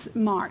since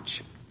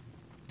March.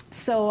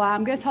 So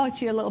I'm going to talk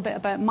to you a little bit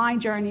about my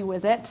journey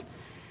with it.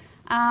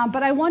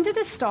 But I wanted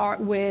to start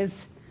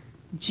with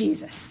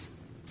Jesus.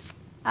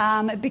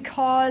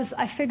 Because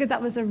I figured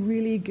that was a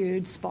really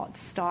good spot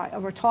to start.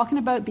 We're talking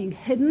about being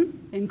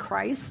hidden in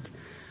Christ.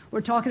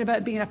 We're talking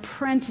about being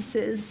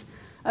apprentices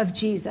of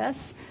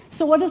Jesus.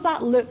 So what does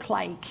that look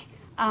like?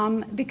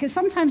 Because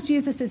sometimes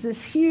Jesus is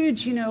this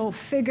huge,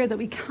 figure that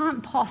we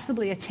can't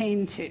possibly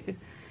attain to.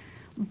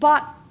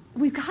 But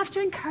we have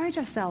to encourage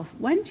ourselves.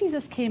 When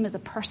Jesus came as a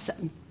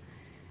person,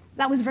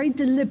 that was very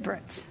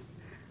deliberate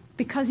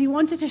because he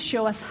wanted to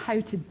show us how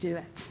to do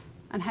it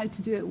and how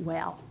to do it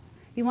well.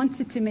 He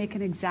wanted to make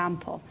an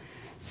example.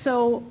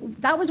 So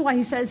that was why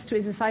he says to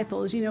his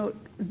disciples, you're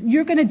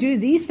going to do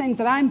these things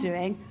that I'm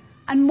doing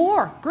and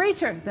more,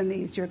 greater than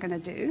these you're going to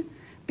do,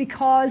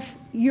 because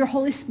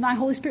my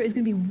Holy Spirit is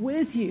going to be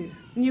with you.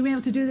 And you're going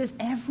to be able to do this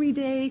every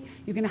day.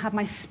 You're going to have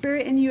my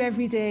Spirit in you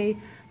every day.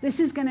 This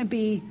is going to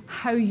be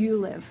how you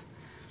live.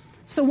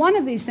 So one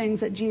of these things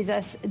that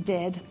Jesus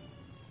did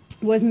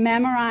was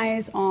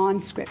memorize on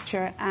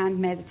Scripture and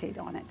meditate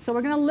on it. So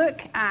we're going to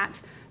look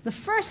at the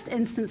first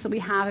instance that we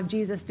have of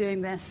Jesus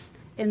doing this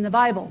in the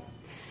Bible.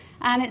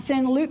 And it's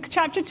in Luke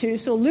chapter 2.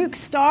 So Luke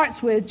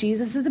starts with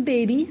Jesus as a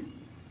baby.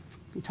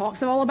 He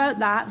talks all about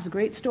that. It's a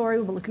great story.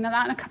 We'll be looking at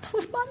that in a couple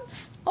of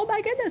months. Oh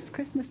my goodness,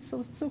 Christmas,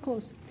 so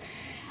close.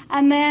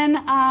 And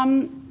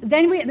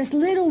then we get this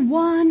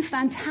one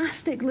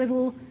fantastic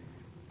little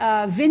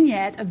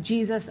vignette of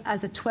Jesus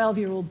as a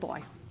 12-year-old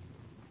boy.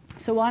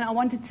 So I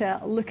wanted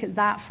to look at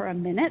that for a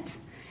minute.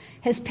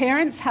 His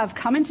parents have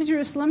come into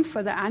Jerusalem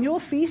for their annual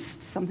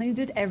feast, something they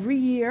did every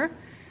year,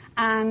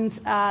 and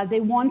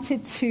they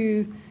wanted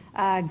to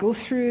go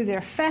through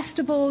their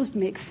festivals,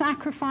 make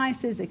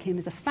sacrifices. They came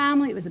as a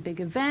family. It was a big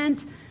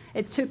event.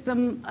 It took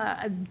them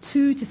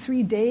 2 to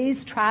 3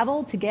 days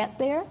travel to get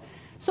there.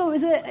 So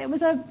it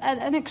was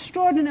an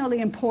extraordinarily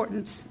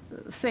important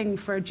thing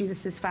for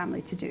Jesus'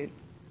 family to do.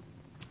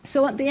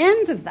 So at the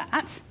end of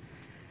that,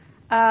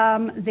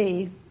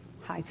 they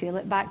hightail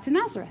it back to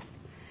Nazareth.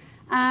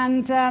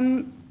 And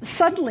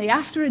suddenly,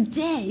 after a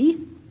day,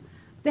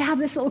 they have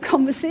this little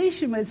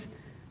conversation with,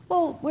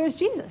 well, where's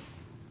Jesus?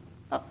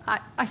 Oh,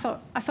 I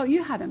thought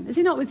you had him. Is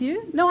he not with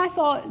you? No, I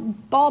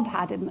thought Bob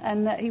had him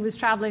and that he was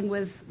traveling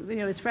with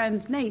his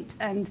friend Nate.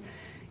 And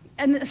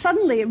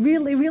suddenly, it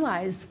really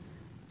realized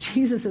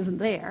Jesus isn't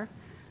there.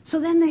 So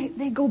then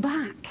they go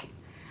back.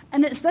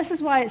 And this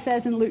is why it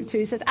says in Luke 2,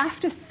 it says,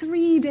 after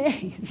 3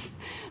 days,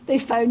 they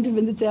found him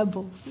in the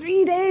temple.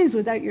 3 days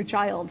without your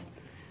child.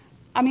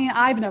 I mean,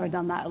 I've never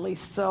done that at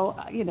least. So,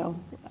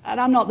 and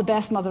I'm not the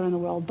best mother in the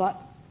world,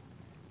 but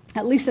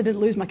at least I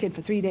didn't lose my kid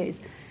for 3 days.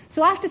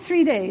 So after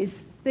 3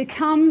 days, they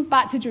come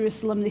back to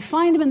Jerusalem. They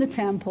find him in the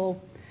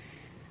temple.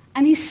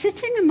 And he's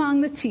sitting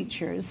among the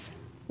teachers,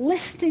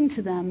 listening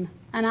to them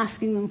and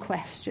asking them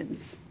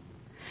questions.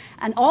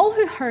 And all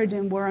who heard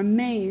him were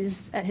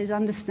amazed at his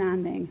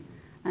understanding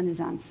and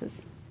his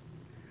answers.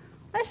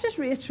 Let's just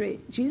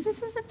reiterate,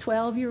 Jesus is a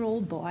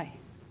 12-year-old boy.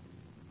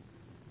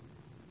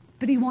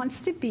 But he wants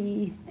to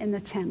be in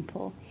the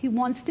temple. He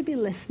wants to be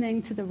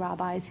listening to the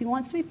rabbis. He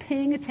wants to be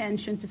paying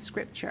attention to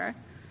Scripture.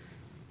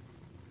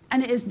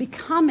 And it is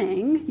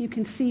becoming, you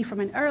can see from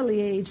an early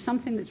age,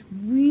 something that's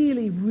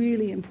really,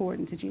 really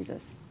important to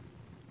Jesus.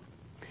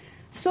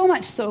 So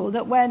much so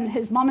that when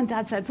his mom and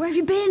dad said, "Where have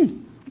you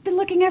been? I've been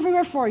looking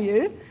everywhere for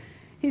you."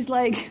 He's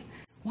like,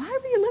 "Why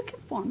were you looking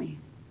for me?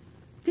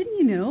 Didn't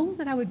you know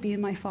that I would be in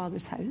my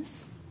Father's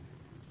house?"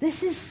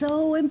 This is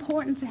so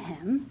important to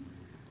him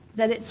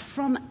that it's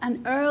from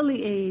an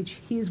early age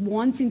he is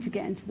wanting to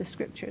get into the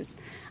Scriptures.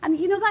 And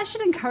that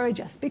should encourage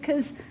us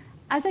because,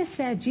 as I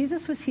said,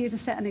 Jesus was here to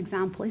set an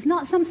example. He's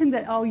not something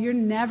that, you're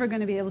never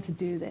going to be able to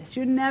do this.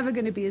 You're never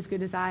going to be as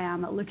good as I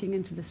am at looking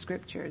into the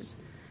Scriptures.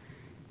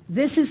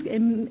 This is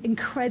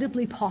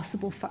incredibly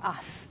possible for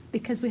us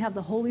because we have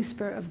the Holy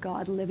Spirit of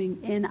God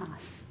living in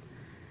us.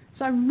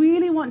 So I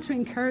really want to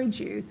encourage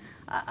you.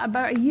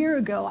 About a year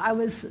ago,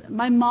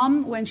 my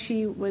mom, when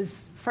she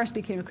first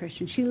became a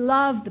Christian, she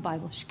loved the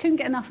Bible. She couldn't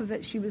get enough of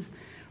it. She was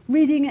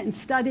reading it and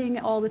studying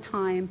it all the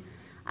time.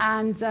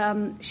 And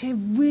she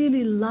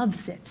really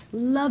loves it.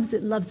 Loves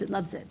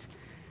it.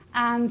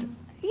 And,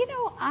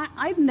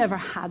 I've never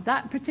had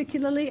that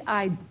particularly.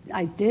 I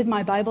did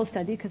my Bible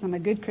study because I'm a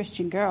good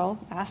Christian girl.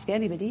 Ask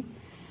anybody.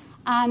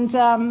 And,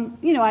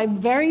 I'm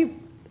very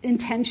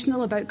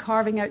intentional about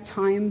carving out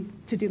time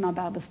to do my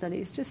Bible study.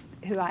 It's just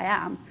who I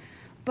am.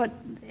 But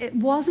it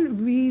wasn't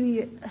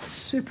really a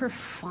super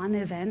fun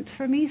event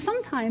for me.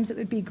 Sometimes it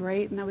would be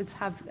great and I would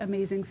have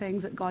amazing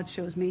things that God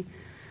shows me.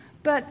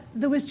 But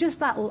there was just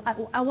that,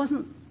 I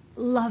wasn't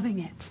loving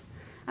it.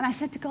 And I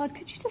said to God,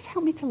 could you just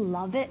help me to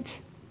love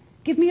it?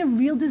 Give me a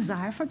real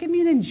desire for it. Give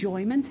me an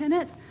enjoyment in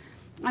it.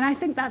 And I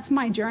think that's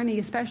my journey,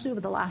 especially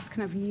over the last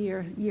kind of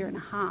year and a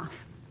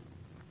half.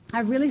 I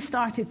really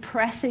started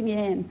pressing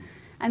in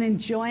and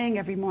enjoying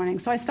every morning.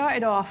 So I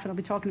started off, and I'll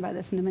be talking about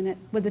this in a minute,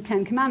 with the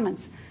 10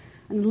 Commandments.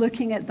 And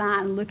looking at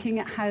that and looking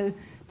at how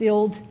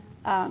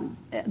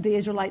the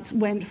Israelites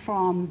went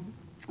from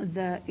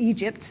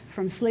Egypt,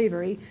 from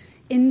slavery,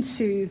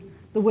 into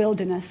the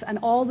wilderness and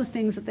all the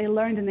things that they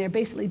learned in there.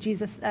 Basically,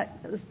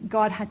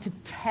 God had to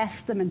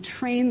test them and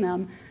train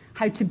them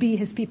how to be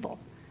his people.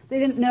 They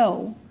didn't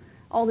know.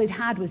 All they'd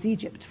had was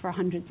Egypt for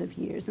hundreds of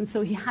years. And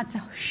so he had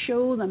to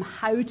show them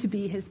how to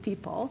be his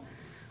people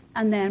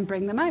and then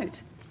bring them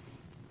out.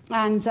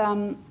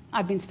 And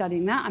I've been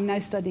studying that. I'm now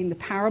studying the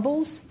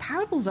parables.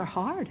 Parables are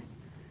hard.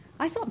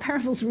 I thought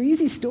parables were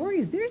easy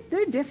stories.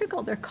 They're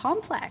difficult. They're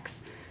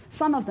complex,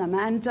 some of them.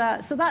 And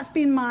so that's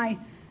been my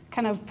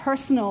kind of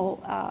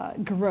personal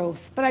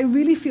growth. But I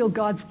really feel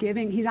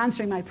he's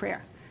answering my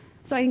prayer.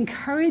 So I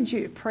encourage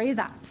you, pray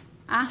that.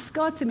 Ask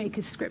God to make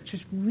his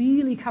scriptures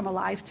really come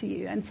alive to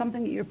you and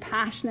something that you're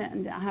passionate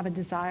and have a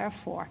desire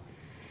for.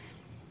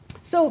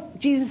 So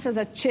Jesus as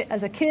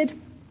a kid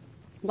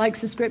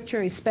likes the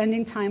scripture. He's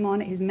spending time on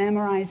it. He's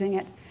memorizing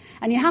it.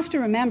 And you have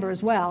to remember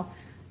as well,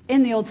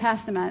 in the Old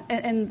Testament,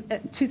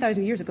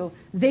 2,000 years ago,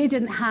 they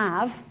didn't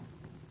have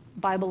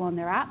Bible on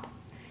their app.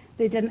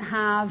 They didn't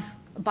have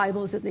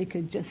Bibles that they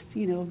could just,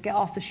 get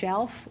off the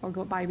shelf or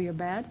go by your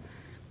bed.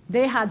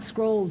 They had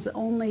scrolls that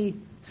only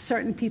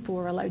certain people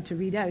were allowed to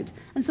read out.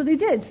 And so they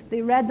did.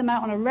 They read them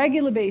out on a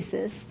regular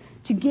basis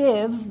to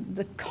give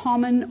the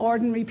common,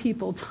 ordinary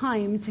people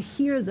time to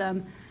hear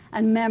them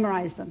and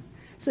memorize them.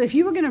 So if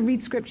you were going to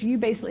read scripture, you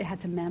basically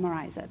had to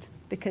memorize it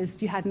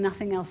because you had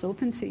nothing else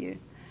open to you.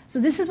 So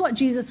this is what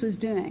Jesus was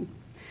doing.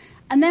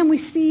 And then we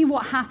see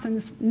what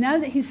happens now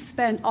that he's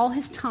spent all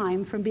his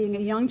time from being a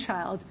young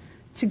child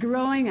to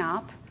growing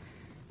up.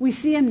 We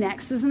see him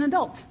next as an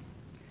adult.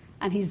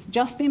 And he's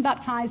just been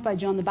baptized by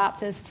John the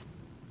Baptist,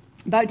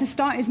 about to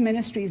start his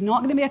ministry. He's not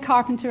going to be a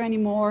carpenter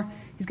anymore.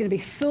 He's going to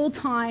be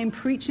full-time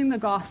preaching the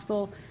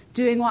gospel,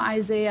 doing what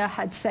Isaiah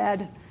had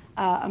said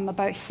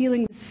about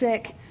healing the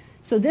sick.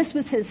 So this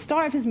was his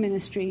start of his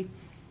ministry,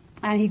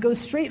 and he goes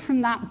straight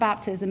from that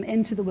baptism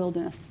into the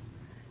wilderness.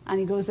 And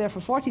he goes there for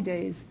 40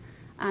 days,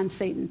 and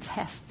Satan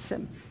tests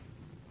him.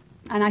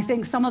 And I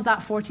think some of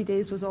that 40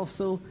 days was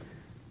also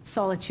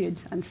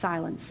solitude and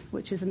silence,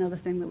 which is another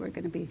thing that we're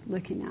going to be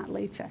looking at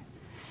later.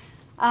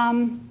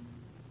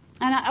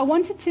 And I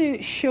wanted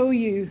to show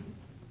you,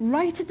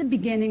 right at the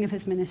beginning of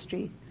his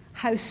ministry,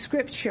 how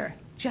Scripture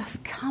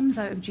just comes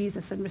out of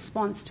Jesus in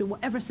response to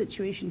whatever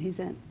situation he's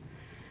in.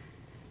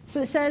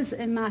 So it says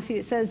in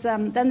Matthew,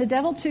 then the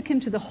devil took him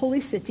to the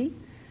holy city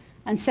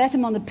and set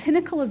him on the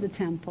pinnacle of the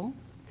temple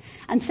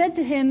and said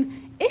to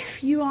him,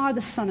 if you are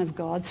the Son of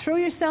God, throw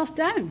yourself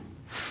down,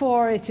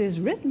 for it is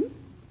written,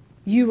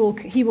 he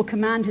will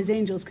command his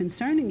angels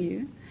concerning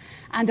you,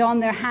 and on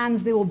their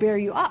hands they will bear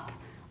you up,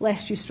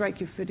 lest you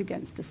strike your foot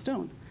against a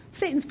stone.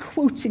 Satan's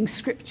quoting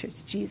scripture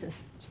to Jesus.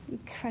 Just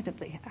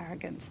incredibly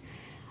arrogant.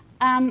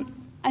 And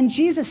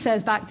Jesus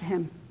says back to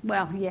him,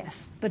 well,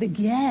 yes, but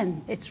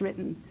again it's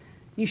written,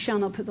 you shall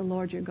not put the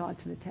Lord your God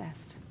to the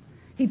test.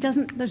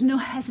 There's no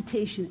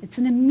hesitation. It's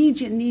an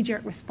immediate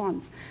knee-jerk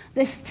response.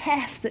 This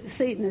test that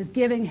Satan is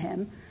giving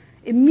him,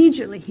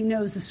 immediately he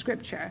knows the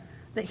scripture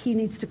that he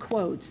needs to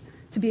quote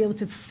to be able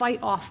to fight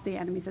off the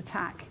enemy's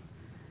attack.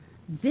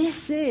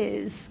 This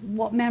is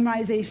what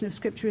memorization of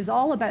Scripture is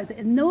all about. That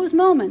in those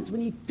moments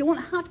when you don't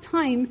have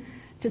time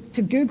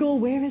to Google,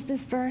 where is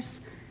this verse?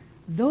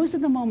 Those are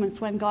the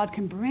moments when God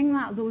can bring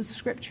those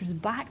Scriptures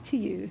back to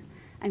you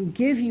and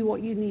give you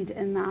what you need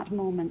in that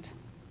moment.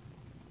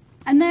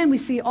 And then we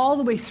see all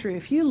the way through,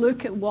 if you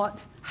look at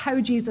how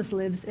Jesus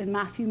lives in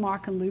Matthew,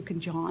 Mark, and Luke,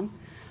 and John,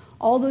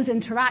 all those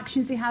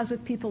interactions he has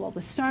with people, all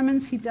the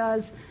sermons he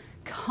does,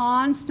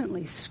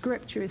 constantly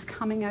Scripture is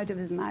coming out of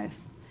his mouth.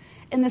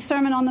 In the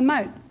Sermon on the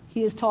Mount,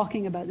 he is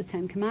talking about the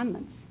Ten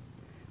Commandments.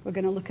 We're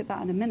going to look at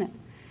that in a minute.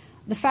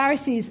 The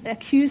Pharisees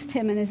accused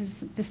him and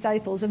his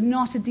disciples of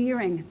not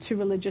adhering to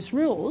religious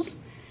rules,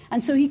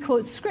 and so he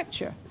quotes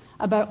Scripture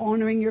about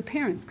honoring your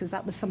parents, because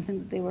that was something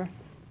that they were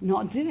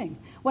not doing.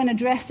 When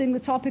addressing the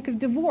topic of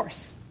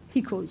divorce,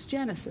 he quotes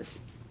Genesis.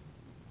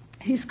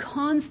 He's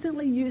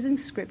constantly using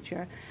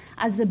Scripture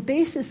as the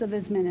basis of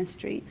his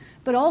ministry,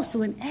 but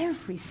also in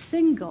every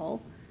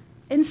single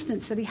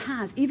instance that he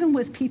has, even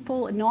with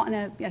people, not in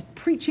a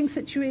preaching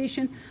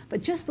situation,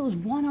 but just those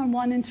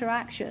one-on-one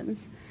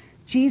interactions,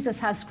 Jesus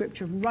has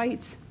Scripture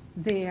right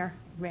there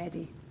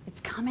ready.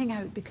 It's coming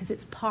out because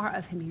it's part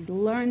of him. He's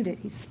learned it.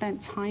 He's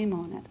spent time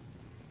on it.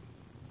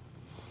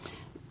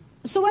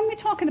 So when we're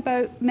talking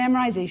about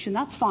memorization,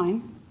 that's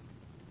fine.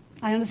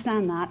 I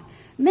understand that.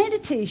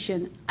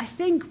 Meditation, I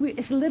think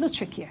it's a little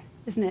trickier,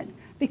 isn't it?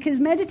 Because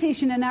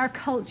meditation in our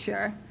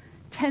culture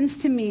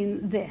tends to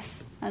mean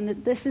this, and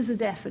that this is the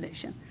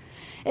definition.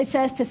 It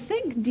says to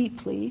think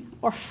deeply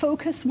or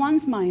focus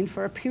one's mind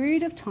for a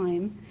period of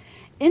time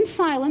in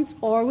silence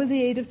or with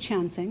the aid of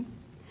chanting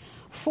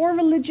for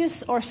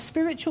religious or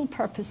spiritual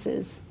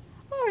purposes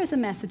or as a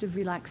method of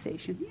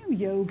relaxation.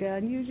 Yoga,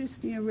 and you're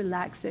just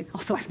relaxing.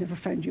 Although I've never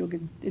found yoga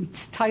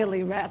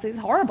entirely relaxing. It's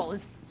horrible.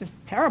 It's just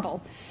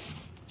terrible.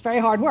 It's very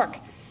hard work.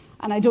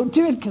 And I don't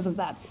do it because of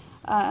that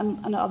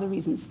and other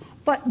reasons.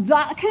 But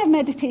that kind of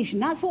meditation,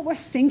 that's what we're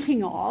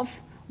thinking of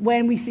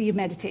when we think of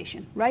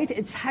meditation, right?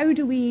 It's how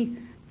do we,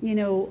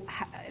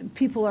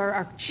 people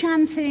are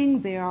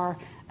chanting, they are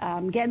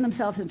getting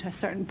themselves into a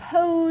certain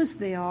pose.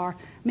 They are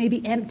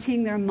maybe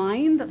emptying their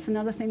mind. That's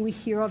another thing we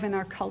hear of in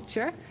our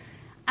culture.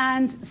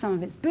 And some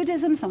of it's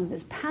Buddhism, some of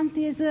it's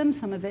pantheism,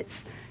 some of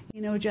it's,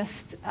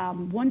 just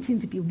wanting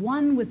to be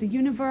one with the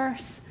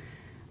universe.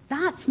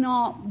 That's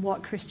not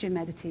what Christian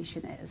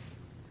meditation is.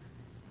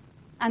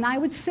 And I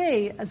would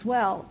say as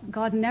well,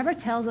 God never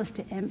tells us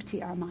to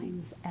empty our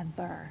minds,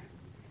 ever.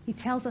 He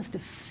tells us to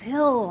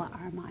fill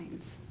our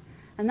minds.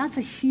 And that's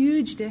a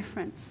huge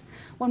difference.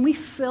 When we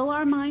fill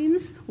our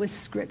minds with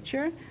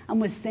Scripture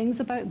and with things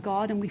about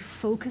God and we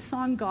focus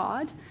on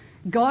God,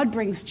 God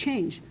brings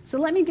change. So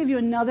let me give you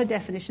another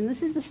definition.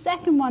 This is the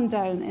second one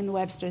down in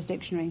Webster's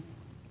dictionary.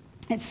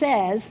 It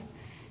says,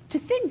 to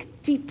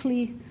think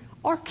deeply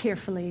or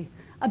carefully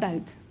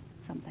about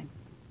something.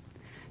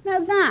 Now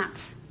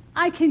that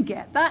I can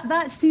get.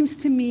 That seems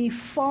to me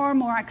far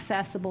more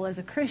accessible. As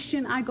a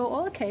Christian, I go,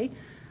 oh, okay,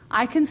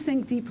 I can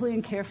think deeply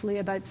and carefully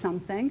about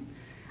something.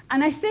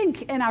 And I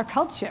think in our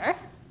culture,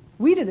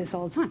 we do this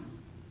all the time.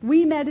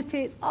 We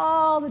meditate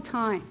all the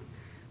time,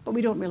 but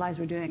we don't realize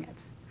we're doing it.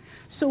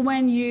 So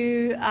when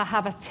you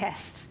have a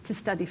test to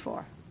study for,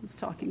 I was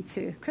talking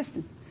to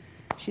Kristen.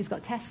 She's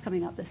got tests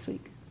coming up this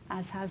week,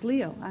 as has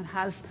Leo, and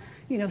has,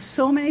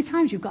 so many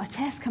times you've got a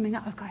test coming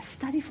up. I've got to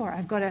study for it.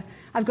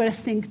 I've got to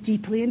think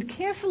deeply and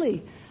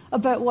carefully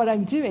about what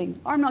I'm doing,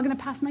 or I'm not going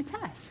to pass my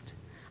test.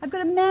 I've got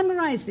to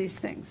memorize these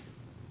things.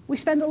 We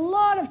spend a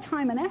lot of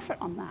time and effort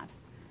on that.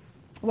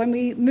 When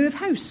we move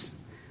house,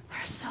 there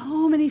are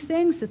so many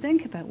things to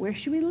think about. Where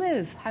should we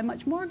live? How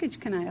much mortgage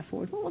can I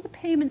afford? What will the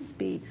payments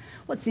be?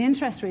 What's the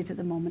interest rate at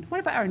the moment? What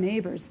about our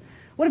neighbors?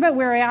 What about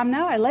where I am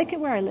now? I like it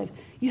where I live.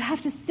 You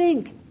have to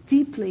think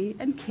deeply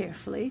and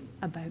carefully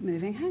about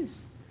moving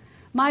house.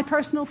 My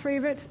personal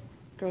favorite,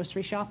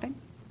 grocery shopping.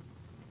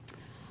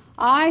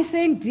 I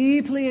think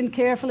deeply and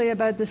carefully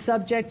about the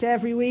subject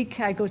every week.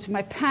 I go to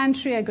my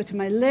pantry, I go to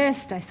my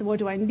list, what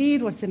do I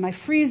need, what's in my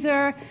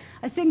freezer.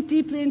 I think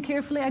deeply and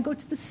carefully. I go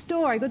to the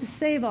store, I go to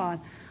Save-On.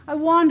 I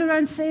wander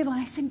around Save-On.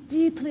 I think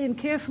deeply and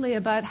carefully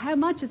about how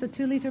much is a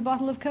 2-liter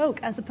bottle of Coke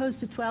as opposed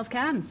to 12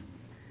 cans.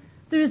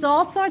 There's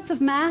all sorts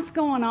of math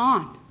going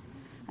on.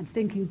 I'm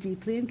thinking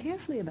deeply and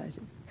carefully about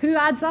it. Who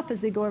adds up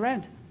as they go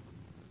around?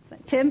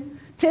 Tim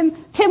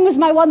was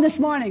my one this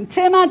morning.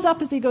 Tim adds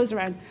up as he goes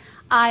around.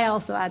 I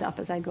also add up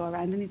as I go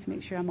around. I need to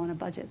make sure I'm on a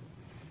budget.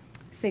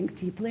 Think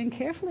deeply and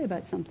carefully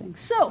about something.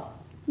 So,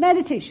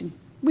 meditation.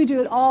 We do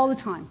it all the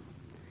time.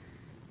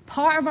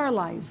 Part of our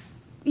lives.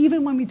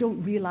 Even when we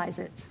don't realize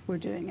it, we're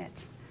doing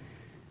it.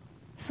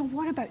 So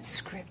what about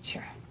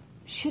Scripture?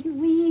 Shouldn't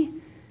we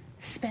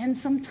spend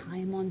some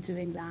time on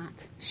doing that?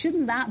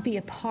 Shouldn't that be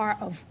a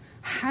part of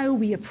how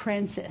we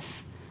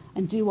apprentice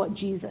and do what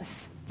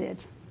Jesus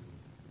did?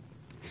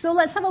 So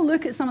let's have a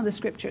look at some of the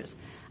Scriptures.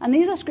 And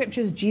these are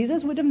Scriptures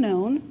Jesus would have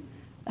known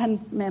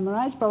and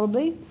memorized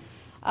probably.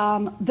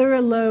 There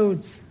are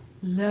loads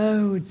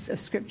of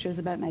Scriptures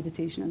about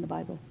meditation in the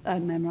Bible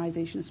and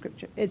memorization of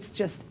Scripture. It's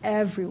just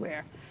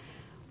everywhere.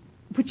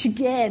 Which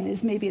again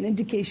is maybe an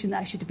indication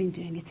that I should have been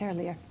doing it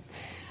earlier.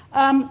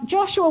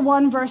 Joshua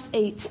 1 verse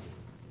 8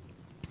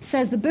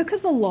 says, the book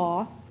of the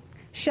law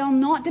shall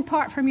not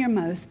depart from your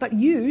mouth, but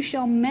you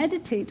shall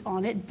meditate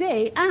on it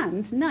day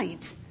and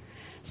night,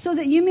 so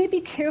that you may be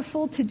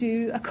careful to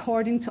do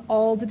according to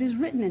all that is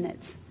written in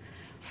it.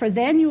 For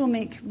then you will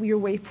make your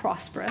way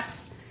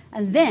prosperous,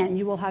 and then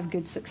you will have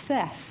good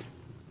success.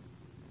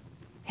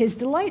 His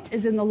delight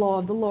is in the law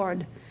of the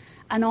Lord,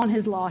 and on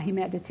his law he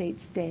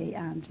meditates day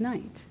and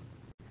night.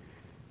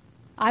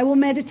 I will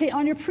meditate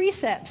on your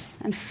precepts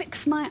and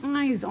fix my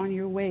eyes on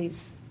your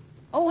ways.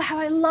 Oh, how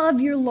I love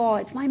your law.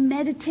 It's my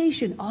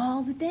meditation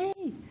all the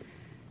day.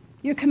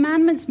 Your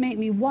commandments make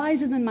me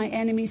wiser than my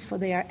enemies, for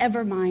they are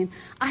ever mine.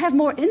 I have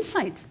more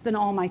insight than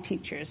all my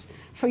teachers,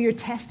 for your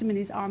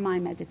testimonies are my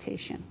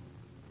meditation.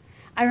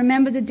 I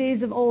remember the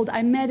days of old.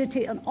 I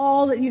meditate on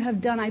all that you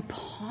have done. I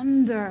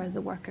ponder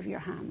the work of your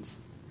hands.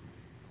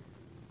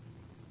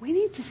 We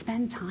need to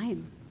spend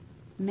time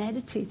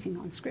meditating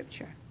on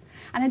Scripture.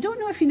 And I don't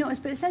know if you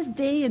noticed, but it says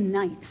day and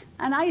night.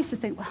 And I used to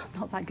think, well,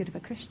 I'm not that good of a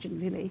Christian,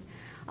 really.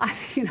 I'm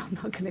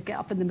not going to get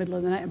up in the middle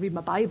of the night and read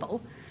my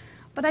Bible.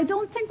 But I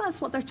don't think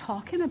that's what they're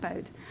talking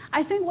about.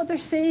 I think what they're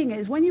saying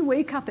is when you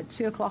wake up at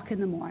 2 o'clock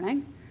in the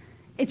morning,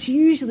 it's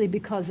usually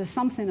because there's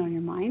something on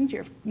your mind.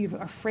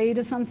 You're afraid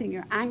of something.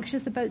 You're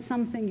anxious about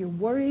something. You're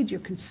worried. You're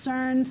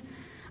concerned.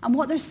 And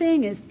what they're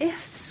saying is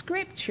if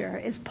Scripture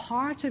is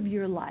part of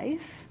your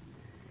life,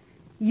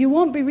 you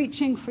won't be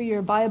reaching for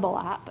your Bible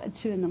app at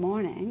 2 in the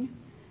morning.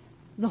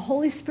 The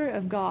Holy Spirit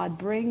of God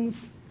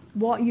brings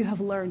what you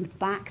have learned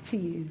back to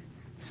you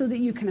so that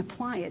you can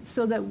apply it,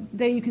 so that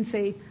there you can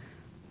say,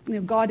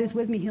 God is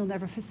with me. He'll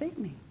never forsake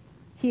me.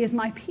 He is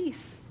my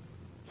peace.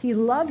 He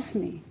loves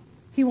me.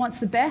 He wants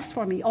the best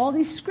for me. All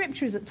these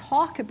Scriptures that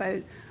talk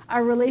about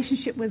our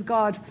relationship with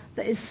God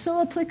that is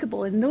so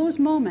applicable in those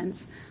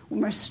moments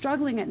when we're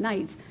struggling at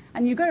night.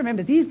 And you've got to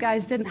remember, these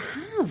guys didn't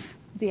have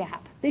the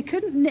app. They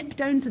couldn't nip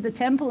down to the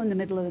temple in the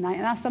middle of the night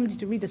and ask somebody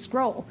to read a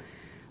scroll.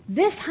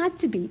 This had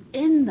to be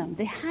in them.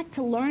 They had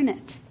to learn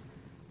it.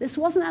 This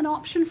wasn't an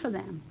option for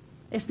them.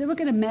 If they were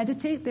going to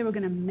meditate, they were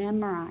going to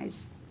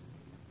memorize.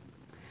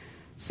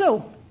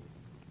 So,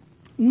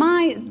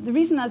 the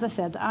reason, as I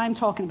said, that I'm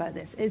talking about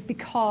this is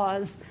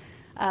because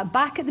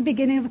back at the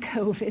beginning of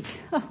COVID,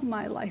 oh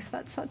my life,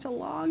 that's such a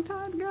long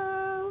time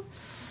ago.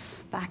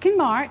 Back in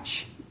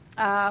March,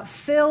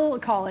 Phil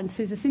Collins,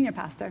 who's a senior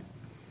pastor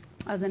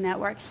of the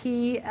network,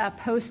 he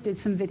posted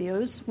some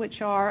videos,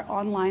 which are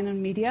online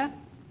on media,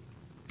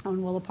 on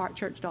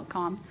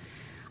willowparkchurch.com,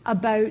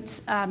 about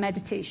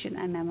meditation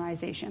and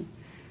memorization.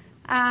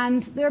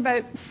 And there are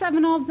about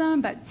 7 of them,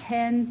 about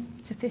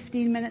 10 to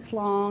 15 minutes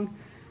long.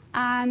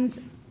 And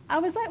I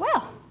was like,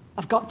 well,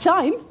 I've got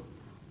time.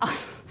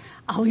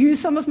 I'll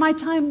use some of my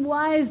time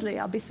wisely.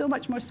 I'll be so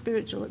much more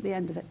spiritual at the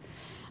end of it.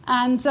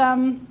 And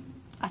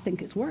I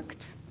think it's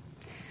worked.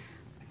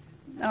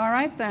 All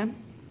right, then.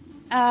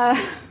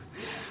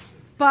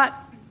 But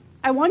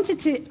I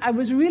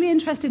was really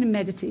interested in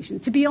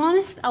meditation. To be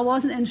honest, I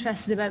wasn't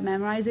interested about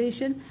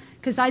memorization,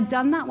 because I'd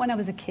done that when I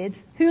was a kid.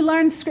 Who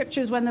learned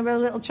scriptures when they were a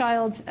little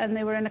child and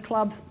they were in a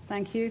club?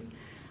 Thank you.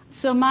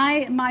 So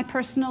my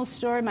personal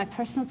story, my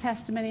personal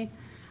testimony,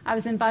 I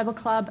was in Bible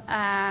club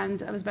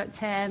and I was about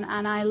 10,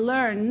 and I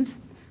learned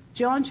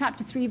John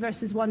chapter 3,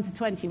 verses 1 to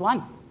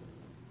 21.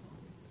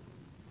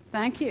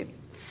 Thank you.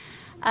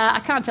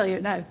 I can't tell you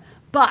it now,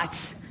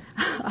 but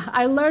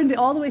I learned it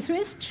all the way through.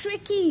 It's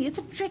tricky. It's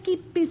a tricky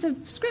piece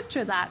of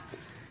scripture, that.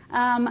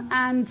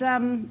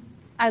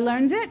 I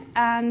learned it,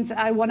 and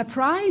I won a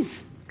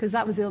prize, because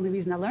that was the only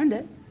reason I learned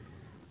it.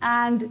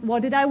 And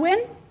what did I win?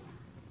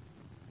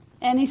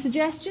 Any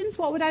suggestions?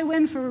 What would I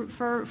win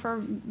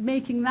for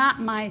making that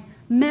my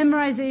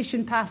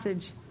memorization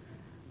passage?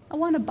 I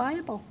won a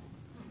Bible.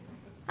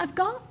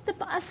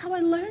 That's how I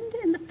learned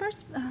it in the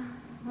first...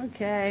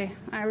 Okay,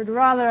 I would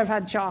rather have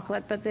had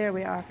chocolate, but there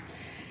we are.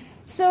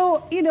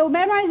 So,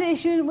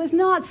 memorization was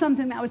not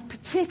something that I was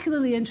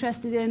particularly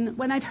interested in.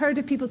 When I'd heard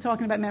of people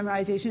talking about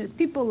memorization, it's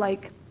people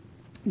like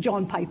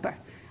John Piper,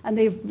 and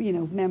they've,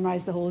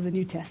 memorized the whole of the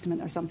New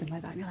Testament or something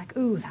like that. And you're like,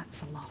 ooh,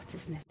 that's a lot,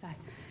 isn't it?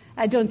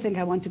 I don't think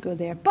I want to go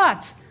there.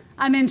 But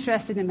I'm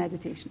interested in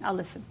meditation. I'll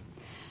listen.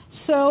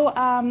 So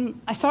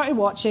I started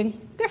watching.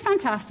 They're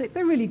fantastic.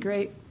 They're really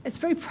great. It's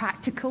very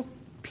practical.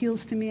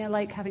 Appeals to me. I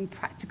like having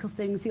practical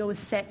things. They always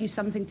set you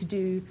something to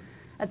do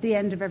at the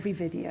end of every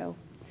video.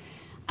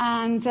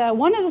 And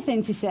one of the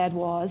things he said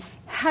was,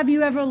 have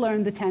you ever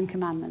learned the 10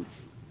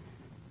 Commandments?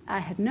 I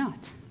had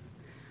not.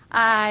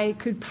 I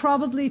could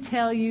probably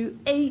tell you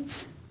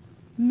 8,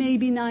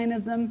 maybe 9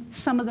 of them.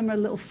 Some of them are a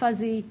little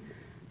fuzzy,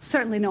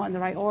 certainly not in the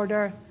right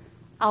order.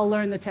 I'll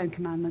learn the 10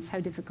 Commandments. How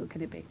difficult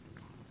can it be?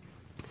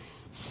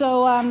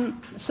 So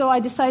I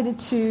decided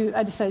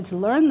to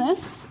learn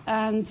this,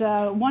 and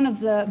one of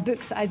the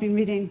books that I'd been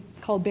reading,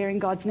 called Bearing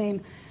God's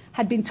Name,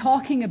 had been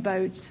talking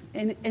about,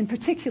 in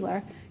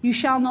particular, you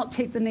shall not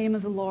take the name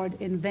of the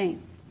Lord in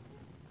vain,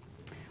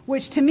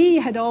 which to me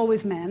had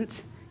always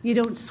meant you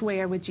don't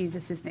swear with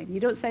Jesus' name. You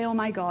don't say, oh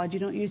my God, you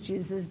don't use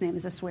Jesus' name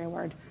as a swear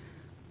word.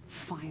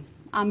 Fine,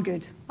 I'm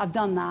good. I've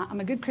done that. I'm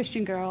a good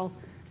Christian girl.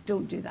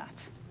 Don't do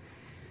that.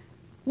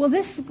 Well,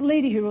 this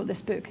lady who wrote this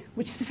book,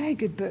 which is a very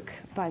good book,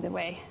 by the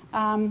way,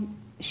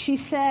 she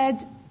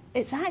said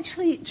it's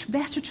actually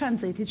better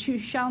translated, you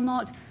shall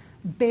not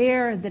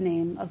bear the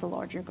name of the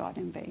Lord your God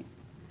in vain.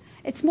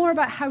 It's more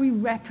about how we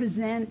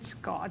represent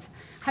God.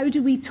 How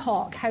do we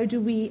talk? How do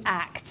we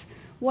act?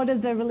 What are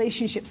the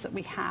relationships that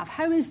we have?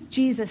 How is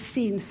Jesus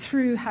seen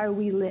through how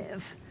we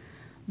live?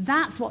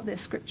 That's what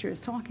this scripture is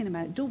talking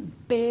about.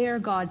 Don't bear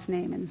God's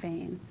name in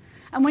vain.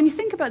 And when you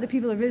think about the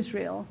people of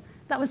Israel,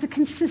 that was a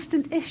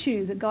consistent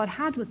issue that God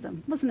had with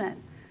them, wasn't it?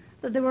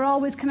 That they were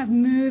always kind of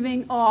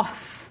moving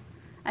off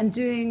and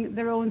doing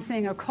their own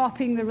thing, or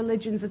copying the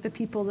religions of the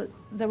people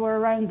that were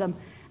around them.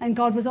 And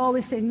God was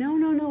always saying,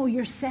 no,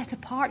 you're set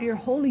apart, you're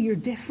holy, you're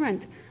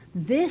different.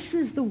 This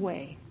is the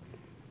way.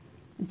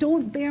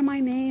 Don't bear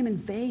my name in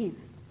vain.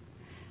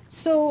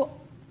 So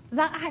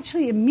that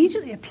actually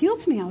immediately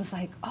appealed to me. I was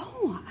like,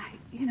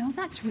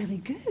 that's really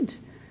good.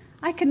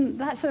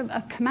 That's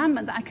a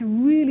commandment that I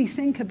can really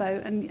think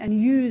about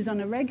and use on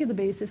a regular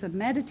basis and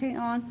meditate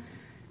on.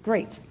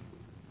 Great.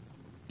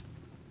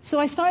 So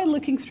I started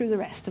looking through the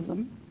rest of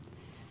them.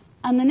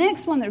 And the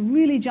next one that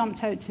really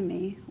jumped out to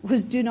me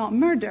was do not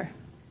murder.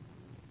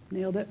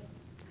 Nailed it.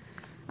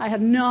 I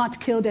have not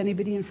killed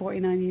anybody in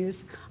 49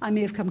 years. I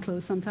may have come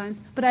close sometimes,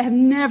 but I have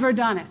never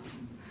done it.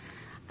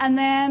 And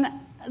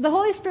then the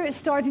Holy Spirit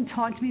started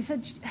talking to me. He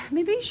said,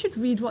 maybe you should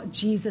read what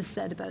Jesus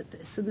said about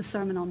this in the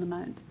Sermon on the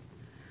Mount.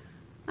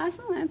 I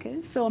thought,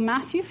 okay. So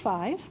Matthew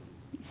 5,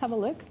 let's have a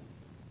look.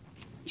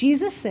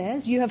 Jesus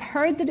says, you have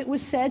heard that it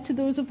was said to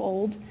those of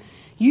old,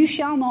 you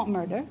shall not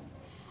murder,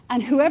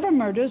 and whoever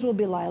murders will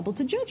be liable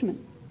to judgment.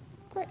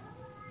 Great.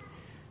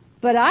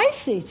 But I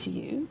say to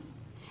you,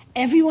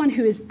 everyone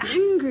who is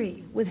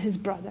angry with his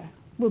brother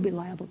will be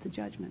liable to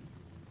judgment.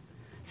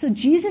 So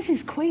Jesus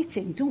is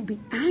equating, don't be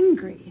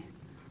angry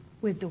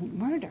with don't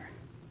murder.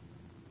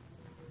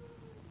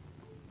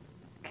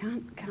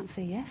 Can't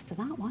say yes to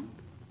that one.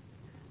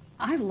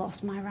 I've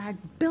lost my rag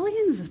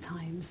billions of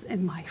times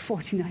in my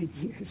 49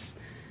 years.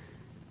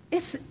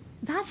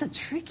 That's a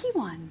tricky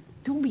one.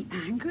 Don't be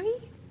angry.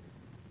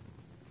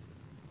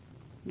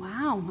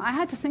 Wow, I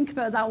had to think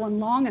about that one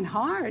long and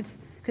hard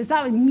because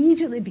that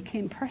immediately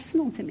became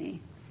personal to me.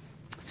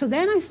 So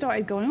then I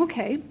started going,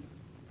 okay,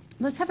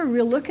 let's have a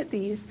real look at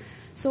these.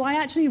 So I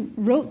actually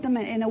wrote them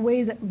in a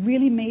way that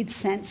really made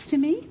sense to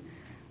me.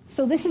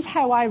 So this is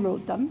how I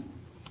wrote them.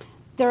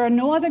 There are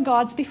no other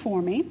gods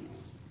before me.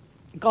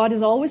 God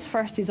is always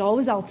first. He's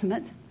always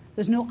ultimate.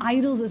 There's no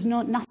idols. There's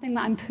nothing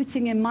that I'm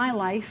putting in my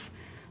life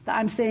that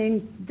I'm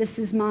saying, this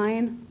is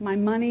mine, my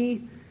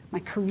money, my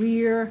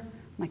career,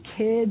 my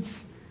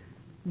kids.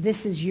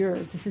 This is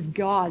yours. This is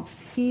God's.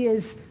 He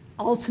is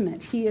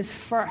ultimate. He is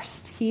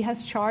first. He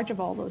has charge of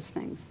all those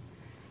things.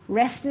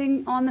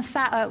 Resting on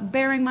the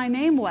bearing my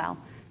name well.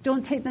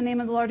 Don't take the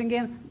name of the Lord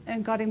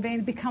and God in vain.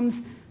 It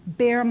becomes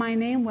bear my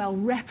name well.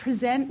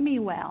 Represent me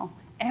well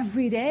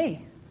every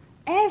day.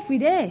 Every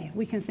day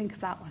we can think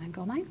of that one and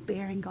go, am I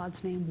bearing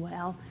God's name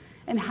well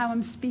in how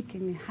I'm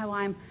speaking, how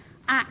I'm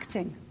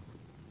acting?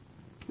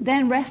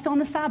 Then rest on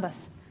the Sabbath.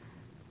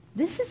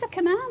 This is a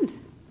command.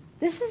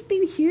 This has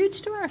been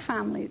huge to our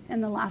family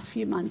in the last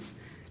few months.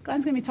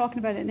 God's going to be talking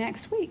about it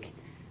next week.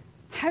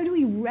 How do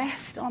we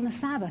rest on the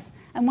Sabbath?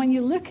 And when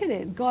you look at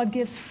it, God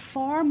gives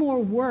far more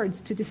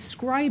words to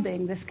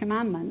describing this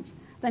commandment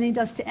than he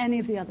does to any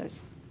of the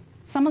others.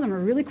 Some of them are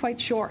really quite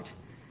short.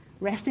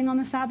 Resting on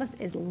the Sabbath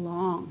is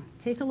long.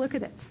 Take a look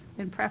at it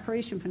in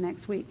preparation for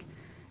next week.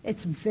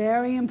 It's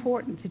very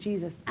important to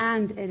Jesus,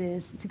 and it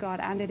is to God,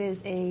 and it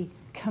is a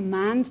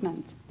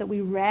commandment that we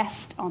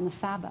rest on the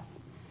Sabbath.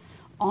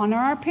 Honor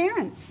our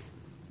parents.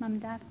 Mom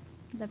and Dad,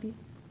 love you.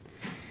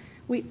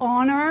 We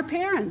honor our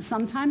parents.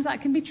 Sometimes that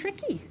can be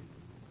tricky.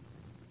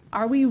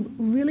 Are we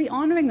really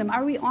honoring them?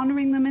 Are we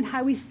honoring them in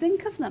how we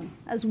think of them,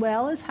 as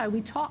well as how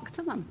we talk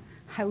to them,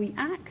 how we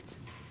act?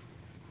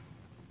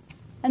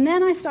 And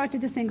then I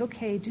started to think,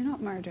 okay, do not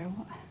murder.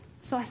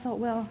 So I thought,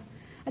 well,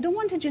 I don't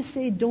want to just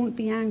say don't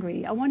be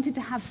angry. I wanted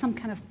to have some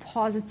kind of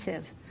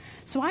positive.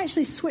 So I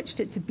actually switched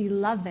it to be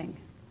loving.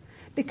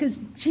 Because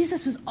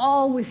Jesus was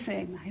always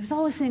saying that. He was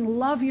always saying,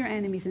 love your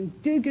enemies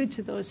and do good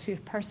to those who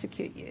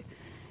persecute you.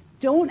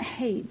 Don't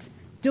hate.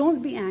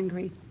 Don't be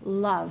angry.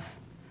 Love.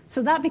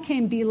 So that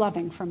became be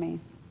loving for me.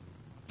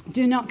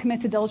 Do not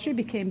commit adultery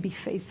became be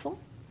faithful.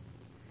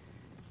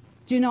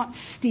 Do not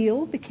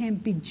steal became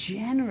be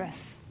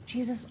generous.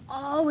 Jesus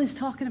always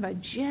talking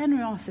about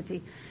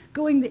generosity,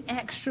 going the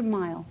extra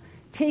mile,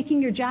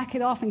 taking your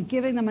jacket off and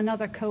giving them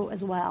another coat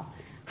as well.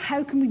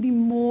 How can we be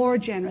more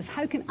generous?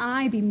 How can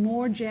I be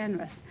more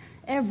generous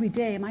every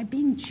day? Am I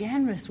being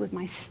generous with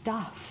my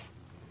stuff?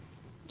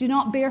 Do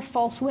not bear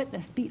false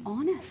witness. Be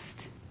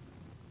honest.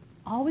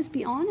 Always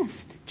be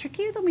honest.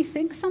 Trickier than we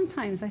think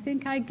sometimes. I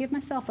think I give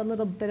myself a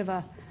little bit of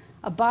a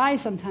bye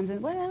sometimes.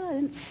 And, well, I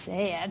didn't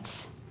say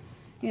it.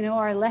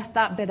 Or I left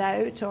that bit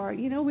out. Or,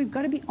 we've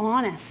got to be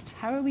honest.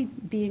 How are we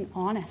being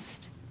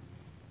honest?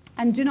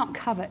 And do not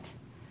covet.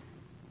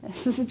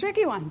 This is a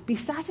tricky one. Be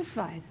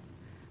satisfied.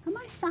 Am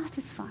I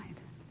satisfied?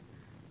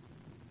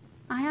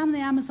 I am the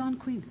Amazon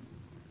queen.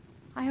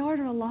 I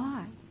order a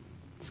lot.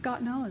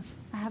 Scott knows.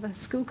 I have a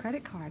school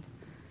credit card.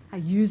 I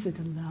use it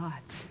a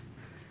lot.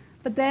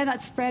 But then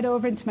that spread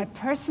over into my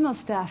personal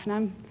stuff, and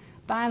I'm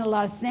buying a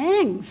lot of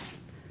things.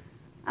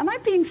 Am I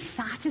being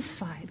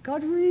satisfied?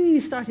 God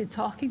really started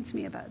talking to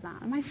me about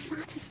that. Am I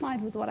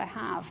satisfied with what I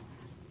have?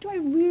 Do I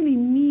really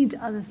need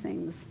other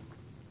things?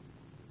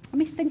 Let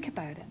me think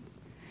about it.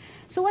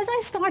 So as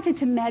I started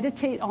to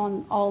meditate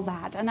on all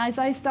that, and as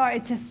I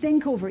started to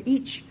think over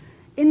each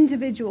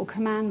individual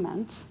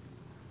commandment,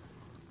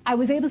 I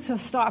was able to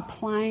start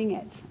applying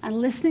it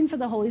and listening for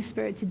the Holy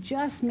Spirit to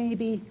just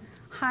maybe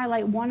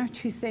highlight one or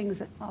two things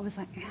that I was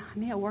like, yeah, I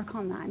need to work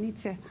on that. I need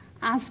to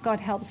ask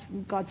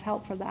God's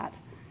help for that.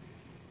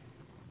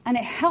 And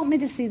it helped me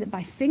to see that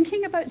by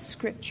thinking about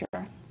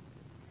Scripture,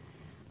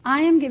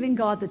 I am giving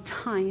God the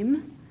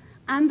time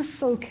and the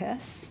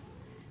focus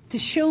to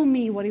show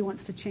me what he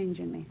wants to change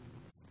in me.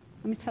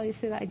 Let me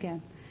say that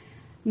again.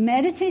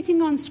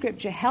 Meditating on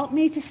Scripture helped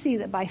me to see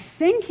that by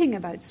thinking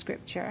about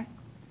Scripture,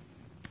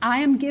 I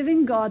am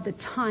giving God the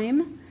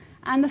time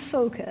and the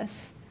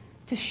focus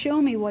to show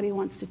me what he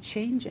wants to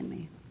change in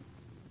me.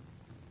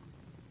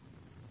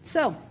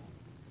 So,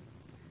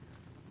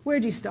 where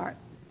do you start?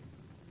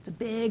 It's a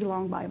big,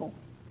 long Bible.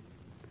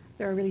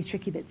 There are really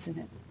tricky bits in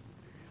it.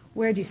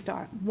 Where do you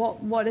start?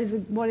 What is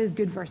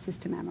good verses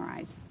to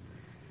memorize?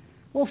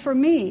 Well, for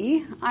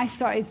me, I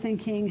started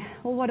thinking,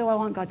 well, what do I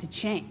want God to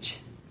change?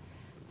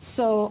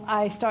 So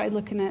I started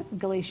looking at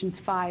Galatians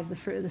 5, the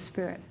fruit of the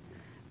Spirit,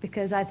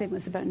 because I think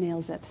this about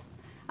nails it.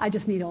 I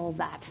just need all of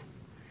that.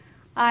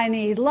 I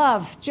need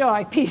love,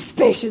 joy, peace,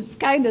 patience,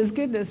 kindness,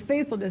 goodness,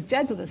 faithfulness,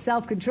 gentleness,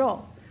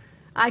 self-control.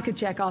 I could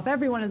check off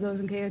every one of those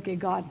and say, okay,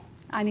 God,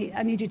 I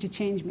need you to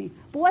change me.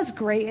 But what's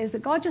great is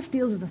that God just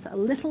deals with it a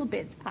little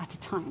bit at a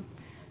time.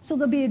 So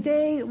there'll be a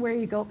day where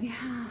you go,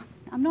 yeah,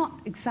 I'm not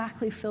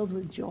exactly filled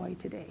with joy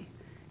today.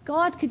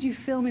 God, could you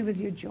fill me with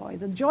your joy?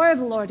 The joy of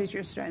the Lord is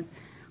your strength.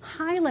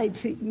 highlight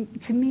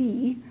to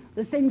me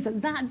the things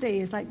that day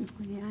is like,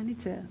 oh, yeah,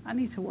 I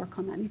need to work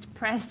on that. I need to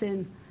press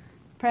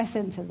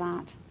into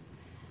that.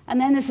 And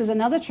then this is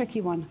another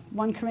tricky one,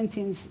 1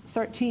 Corinthians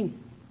 13.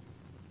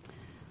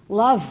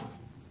 Love.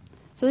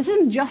 So this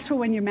isn't just for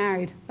when you're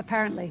married,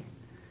 apparently.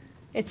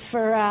 It's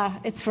for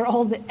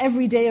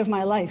every day of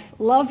my life.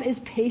 Love is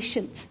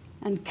patient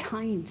and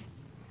kind.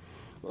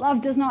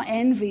 Love does not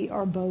envy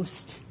or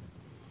boast.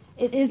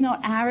 It is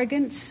not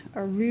arrogant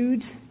or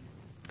rude.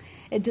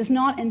 It does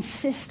not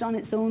insist on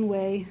its own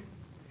way.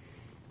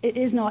 It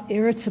is not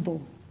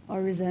irritable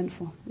or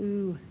resentful.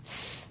 Ooh,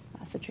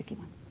 that's a tricky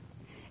one.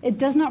 It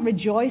does not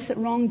rejoice at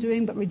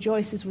wrongdoing, but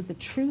rejoices with the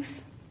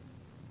truth.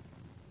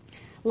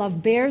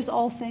 Love bears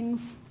all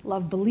things.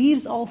 Love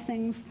believes all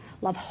things.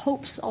 Love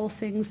hopes all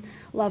things.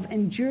 Love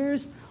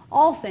endures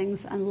all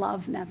things, and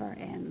love never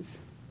ends.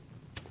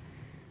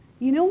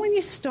 You know, when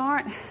you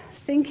start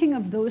thinking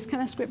of those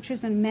kind of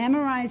scriptures and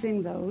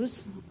memorizing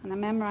those, and I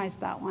memorized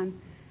that one,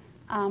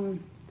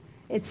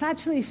 it's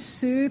actually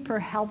super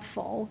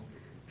helpful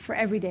for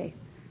every day.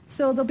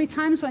 So there'll be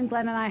times when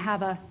Glenn and I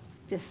have a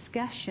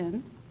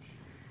discussion,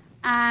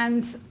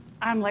 and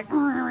I'm like,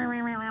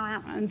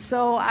 and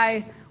so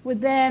I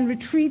would then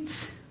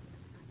retreat,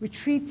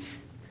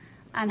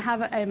 and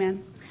have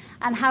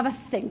a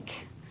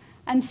think.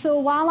 And so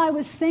while I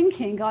was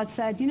thinking, God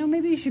said,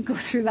 maybe you should go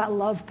through that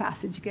love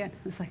passage again.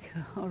 I was like,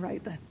 all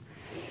right then.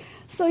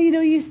 So,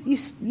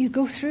 you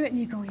go through it and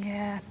you go,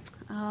 yeah,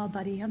 oh,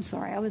 buddy, I'm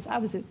sorry. I was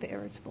a bit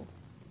irritable.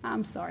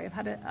 I'm sorry. I've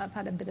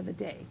had a bit of a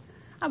day.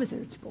 I was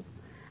irritable.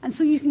 And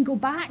so you can go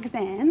back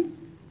then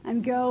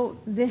and go,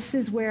 this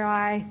is where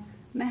I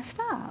messed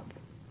up.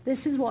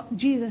 This is what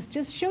Jesus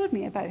just showed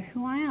me about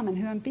who I am and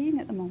who I'm being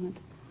at the moment.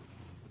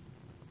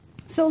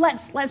 So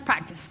let's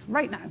practice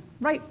right now.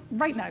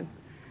 Right now.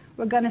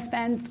 We're going to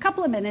spend a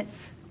couple of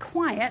minutes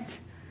quiet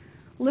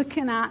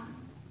looking at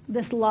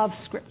this love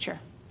scripture.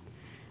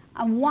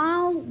 And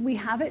while we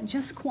have it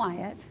just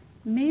quiet,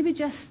 maybe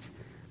just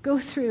go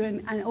through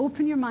and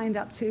open your mind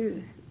up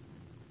to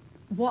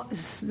what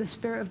the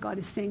Spirit of God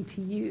is saying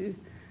to you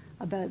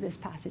about this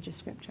passage of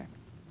scripture.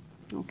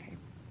 Okay.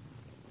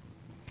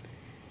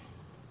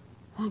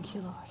 Thank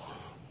you, Lord.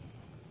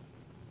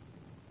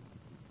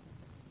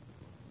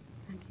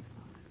 Thank you,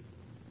 Father.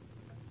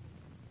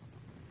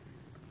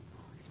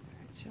 Holy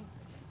Spirit, show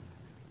us.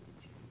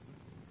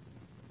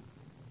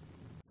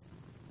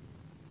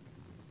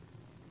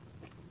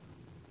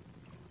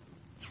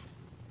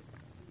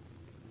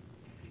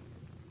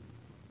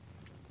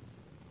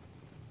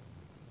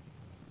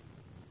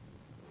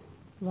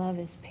 Love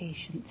is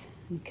patient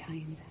and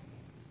kind.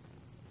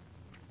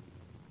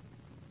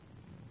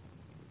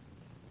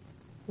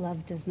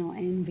 Love does not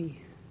envy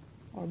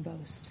or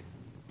boast.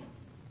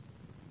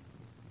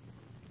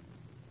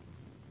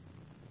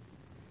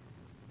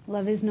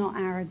 Love is not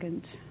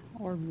arrogant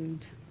or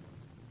rude.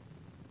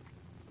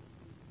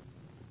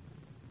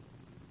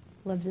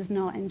 Love does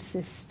not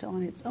insist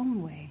on its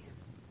own way.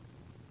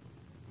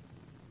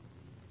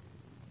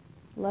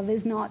 Love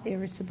is not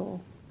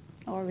irritable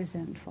or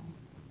resentful.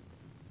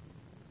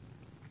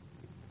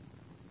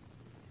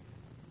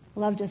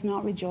 Love does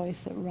not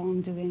rejoice at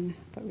wrongdoing,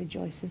 but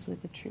rejoices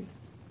with the truth.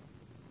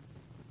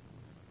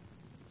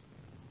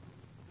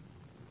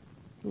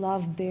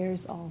 Love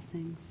bears all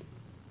things.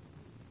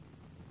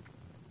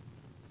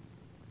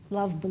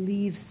 Love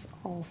believes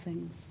all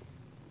things.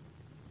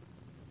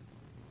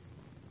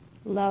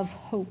 Love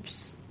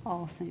hopes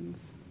all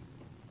things.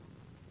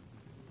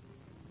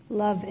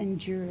 Love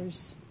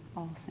endures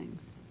all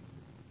things.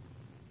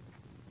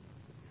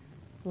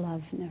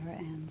 Love never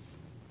ends.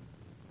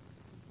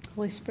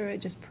 Holy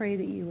Spirit, just pray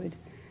that you would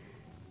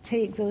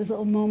take those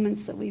little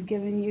moments that we've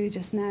given you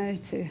just now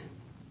to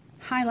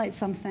highlight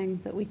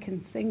something that we can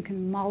think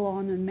and mull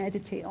on and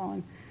meditate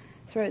on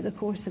throughout the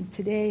course of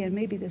today and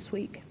maybe this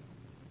week.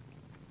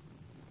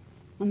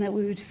 And that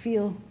we would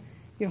feel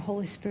your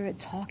Holy Spirit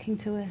talking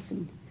to us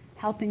and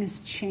helping us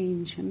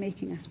change and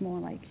making us more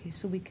like you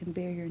so we can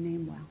bear your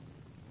name well.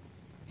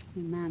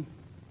 Amen.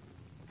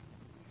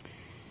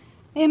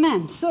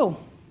 Amen.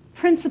 So,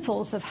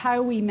 principles of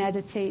how we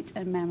meditate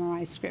and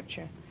memorize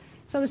Scripture.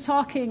 So I was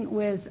talking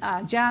with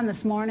Jan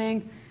this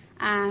morning,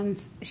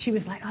 and she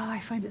was like, I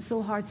find it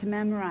so hard to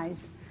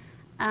memorize.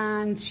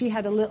 And she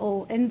had a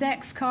little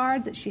index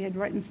card that she had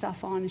written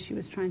stuff on, and she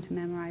was trying to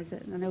memorize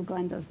it. And I know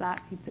Glenn does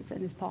that. He puts it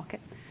in his pocket.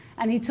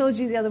 And he told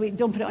you the other week,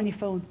 don't put it on your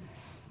phone.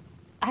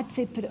 I'd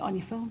say put it on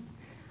your phone.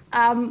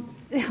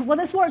 Well,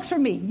 this works for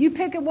me. You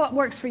pick what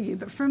works for you.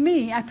 But for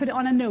me, I put it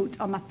on a note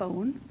on my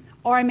phone,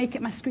 or I make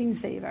it my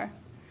screensaver.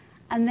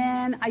 And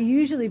then I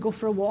usually go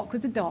for a walk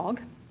with the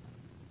dog,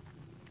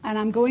 and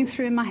I'm going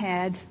through in my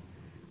head,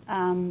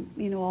 all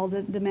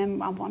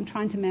what I'm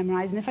trying to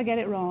memorize. And if I get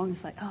it wrong,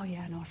 it's like, oh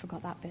yeah, no, I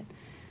forgot that bit.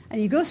 And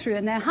you go through,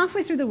 and then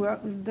halfway through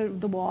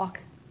the walk,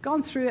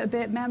 gone through it a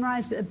bit,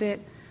 memorized it a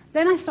bit,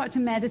 then I start to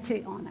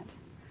meditate on it.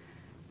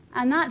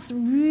 And that's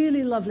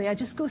really lovely. I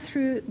just go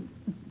through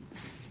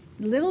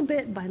little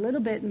bit by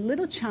little bit, in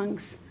little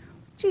chunks,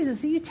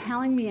 Jesus, are you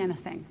telling me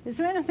anything? Is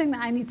there anything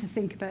that I need to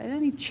think about?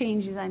 Any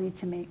changes I need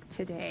to make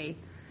today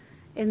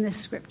in this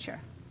scripture?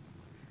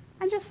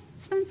 And just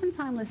spend some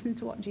time listening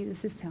to what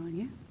Jesus is telling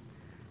you.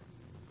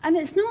 And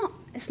it's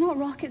not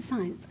rocket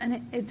science,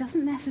 and it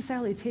doesn't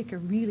necessarily take a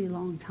really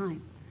long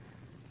time.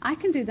 I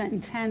can do that in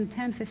 10,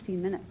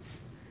 15 minutes.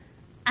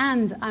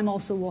 And I'm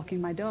also walking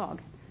my dog.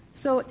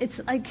 So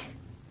it's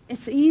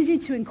easy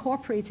to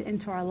incorporate it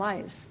into our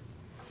lives.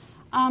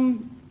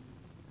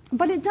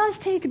 But it does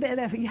take a bit of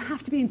effort. You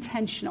have to be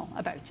intentional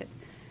about it.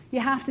 You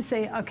have to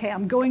say, okay,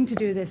 I'm going to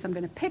do this. I'm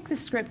going to pick the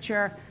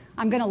scripture.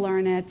 I'm going to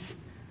learn it.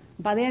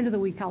 By the end of the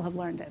week, I'll have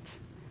learned it.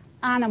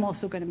 And I'm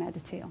also going to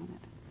meditate on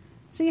it.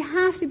 So you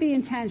have to be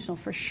intentional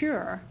for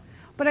sure.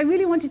 But I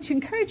really wanted to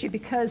encourage you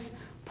because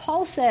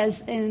Paul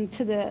says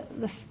to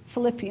the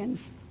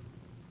Philippians,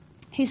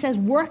 he says,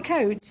 work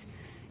out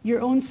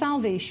your own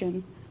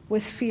salvation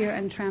with fear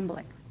and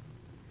trembling.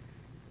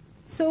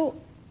 So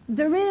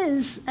there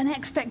is an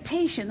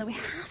expectation that we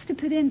have to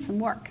put in some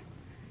work.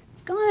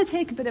 It's going to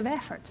take a bit of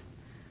effort.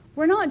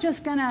 We're not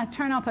just going to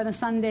turn up on a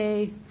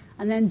Sunday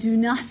and then do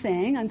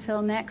nothing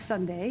until next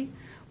Sunday.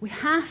 We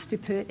have to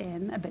put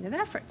in a bit of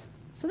effort.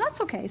 So that's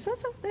okay. So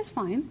that's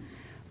fine.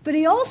 But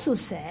he also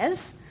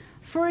says,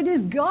 for it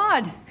is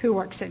God who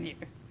works in you.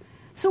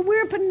 So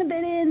we're putting a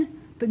bit in,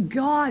 but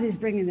God is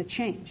bringing the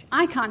change.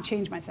 I can't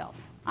change myself.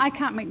 I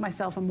can't make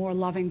myself a more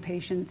loving,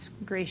 patient,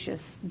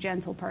 gracious,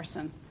 gentle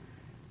person.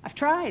 I've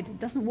tried. It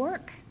doesn't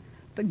work.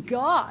 But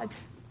God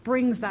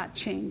brings that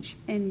change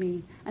in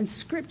me. And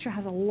Scripture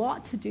has a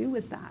lot to do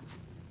with that.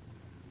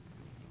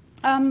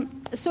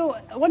 So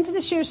I wanted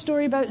to share a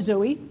story about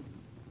Zoe.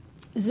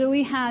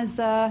 Zoe has,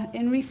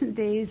 in recent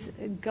days,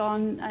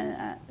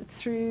 gone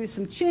through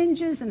some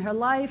changes in her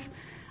life.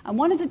 And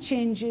one of the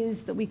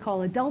changes that we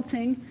call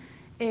adulting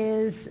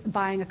is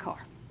buying a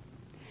car.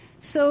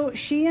 So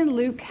she and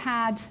Luke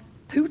had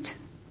Poot.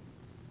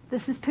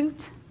 This is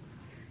Poot.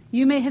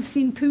 You may have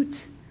seen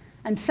Poot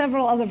and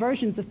several other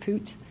versions of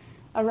Poot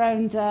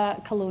around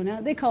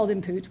Kelowna. They called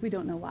him Poot. We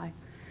don't know why.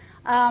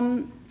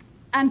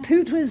 And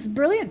Poot was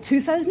brilliant.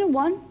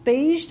 2001,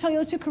 beige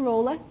Toyota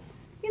Corolla.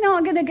 You're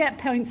not going to get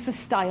points for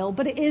style,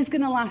 but it is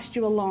going to last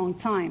you a long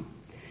time.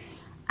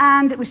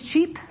 And it was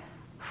cheap,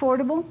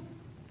 affordable.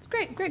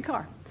 Great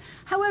car.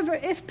 However,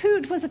 if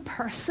Poot was a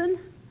person,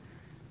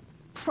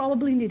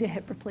 probably need a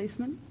hip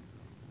replacement.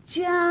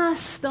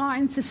 Just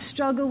starting to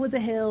struggle with the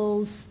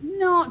hills,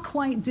 not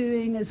quite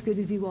doing as good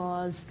as he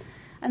was.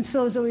 And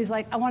so Zoe's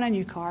like, I want a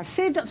new car. I've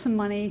saved up some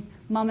money.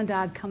 Mum and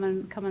Dad, come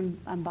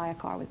and buy a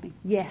car with me.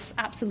 Yes,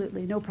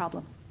 absolutely, no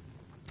problem.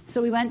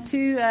 So we went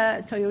to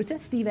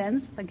Toyota, Steve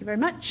Enns, thank you very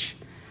much.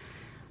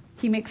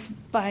 He makes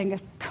buying a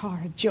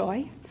car a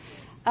joy.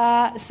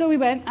 So we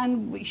went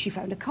and she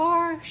found a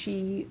car.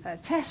 She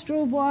test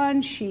drove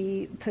one.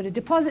 She put a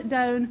deposit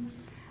down.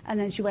 And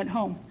then she went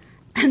home.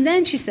 And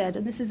then she said,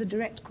 and this is a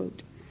direct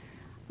quote,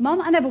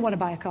 Mum, I never want to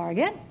buy a car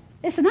again.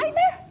 It's a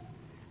nightmare.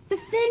 The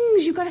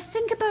things you've got to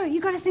think about.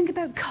 You've got to think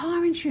about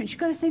car insurance. You've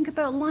got to think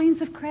about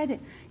lines of credit.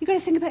 You've got to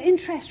think about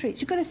interest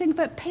rates. You've got to think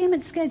about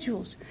payment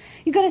schedules.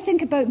 You've got to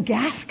think about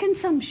gas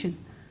consumption.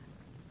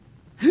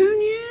 Who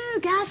knew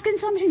gas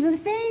consumption is a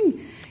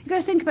thing? You've got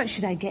to think about,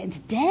 should I get into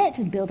debt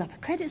and build up a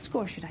credit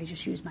score? Should I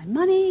just use my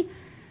money?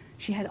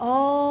 She had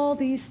all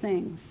these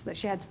things that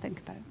she had to think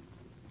about.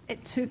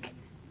 It took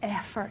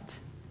effort,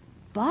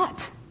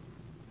 but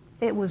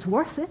it was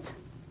worth it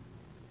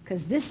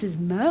because this is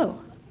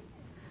Mo.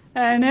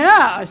 I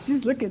know,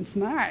 she's looking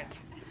smart.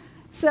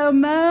 So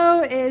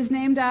Mo is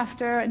named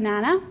after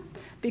Nana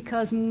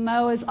because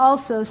Mo is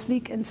also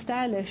sleek and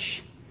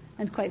stylish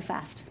and quite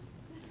fast.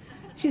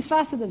 She's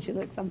faster than she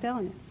looks, I'm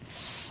telling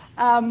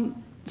you.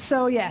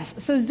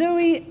 So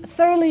Zoe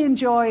thoroughly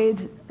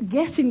enjoyed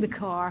getting the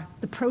car.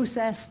 The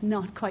process,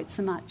 not quite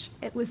so much.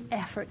 It was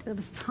effort, it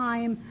was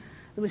time,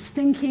 it was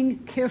thinking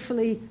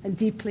carefully and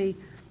deeply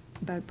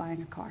about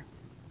buying a car.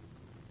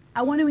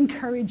 I want to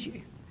encourage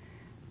you.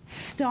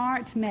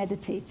 Start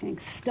meditating.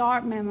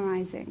 Start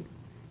memorizing.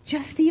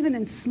 Just even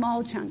in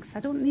small chunks.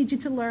 I don't need you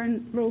to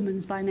learn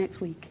Romans by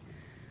next week.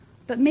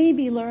 But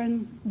maybe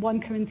learn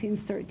 1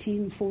 Corinthians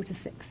 13,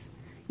 4-6.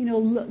 You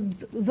know,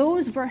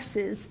 those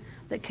verses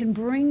that can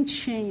bring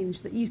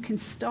change, that you can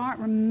start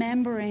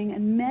remembering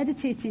and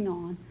meditating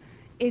on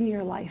in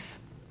your life.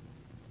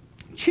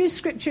 Choose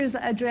scriptures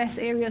that address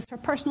areas for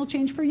personal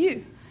change for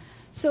you.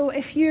 So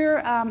if you're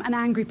an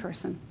angry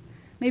person,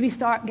 maybe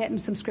start getting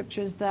some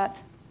scriptures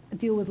that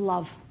deal with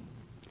love.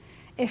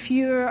 If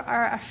you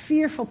are a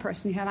fearful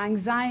person, you have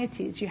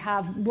anxieties, you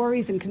have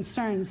worries and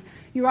concerns,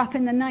 you're up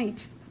in the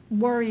night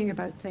worrying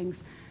about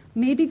things,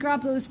 maybe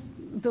grab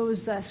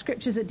those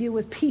scriptures that deal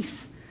with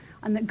peace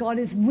and that God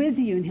is with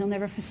you and he'll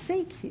never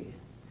forsake you.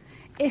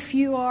 If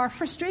you are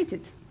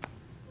frustrated,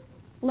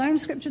 learn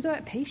scriptures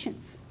about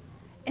patience.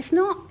 It's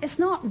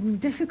not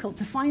difficult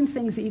to find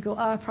things that you go,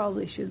 I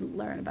probably should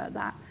learn about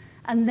that.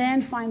 And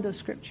then find those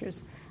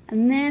scriptures.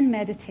 And then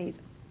meditate.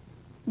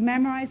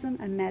 Memorize them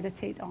and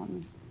meditate on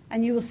them.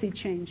 And you will see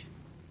change.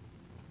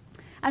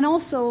 And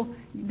also,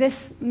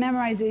 this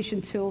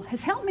memorization tool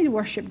has helped me to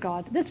worship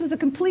God. This was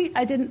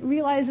I didn't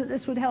realize that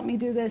this would help me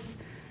do this,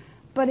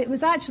 but it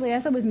was actually,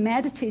 as I was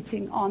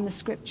meditating on the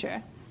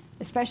scripture,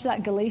 especially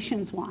that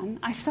Galatians one,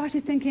 I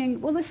started thinking,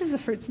 well, this is the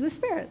fruits of the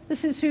Spirit.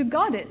 This is who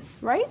God is,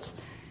 right?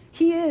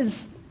 He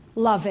is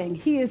loving.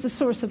 He is the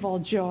source of all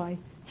joy.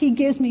 He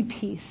gives me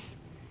peace.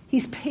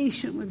 He's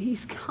patient with me.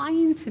 He's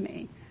kind to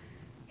me.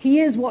 He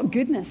is what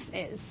goodness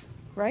is,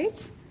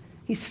 right?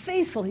 He's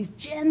faithful. He's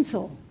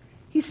gentle.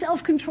 He's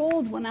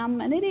self-controlled when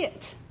I'm an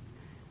idiot.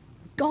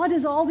 God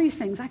is all these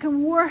things. I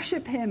can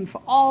worship him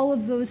for all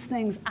of those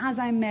things as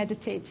I'm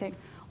meditating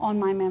on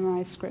my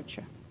memorized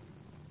scripture.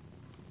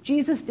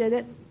 Jesus did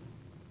it.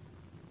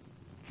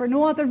 For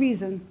no other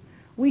reason,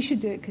 we should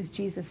do it because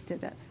Jesus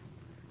did it.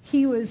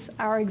 He was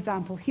our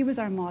example. He was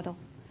our model.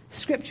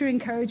 Scripture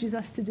encourages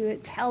us to do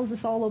it, tells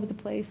us all over the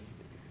place.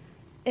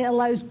 It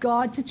allows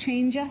God to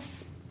change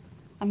us.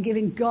 I'm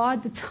giving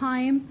God the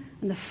time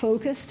and the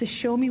focus to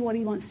show me what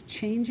he wants to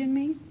change in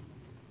me.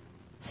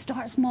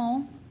 Start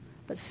small,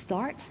 but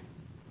start.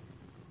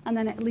 And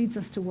then it leads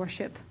us to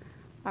worship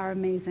our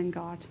amazing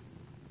God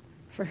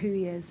for who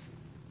he is.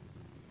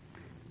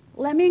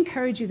 Let me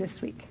encourage you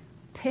this week.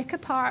 Pick a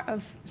part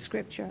of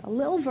Scripture, a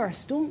little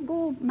verse. Don't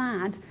go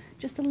mad.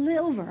 Just a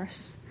little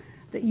verse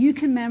that you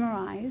can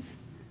memorize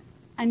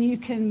and you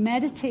can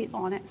meditate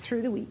on it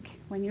through the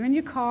week. When you're in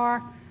your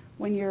car,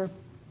 when you're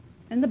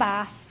in the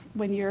bath,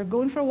 when you're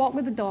going for a walk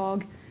with the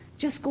dog,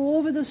 just go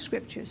over those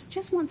scriptures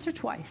just once or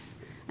twice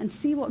and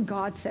see what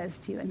God says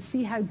to you and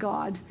see how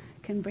God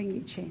can bring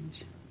you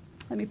change.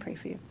 Let me pray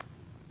for you.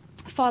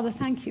 Father,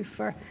 thank you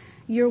for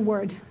your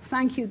word.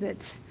 Thank you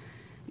that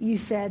you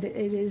said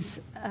it is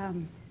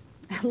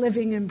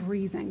living and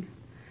breathing.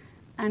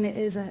 And it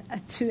is a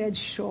two-edged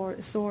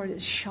sword.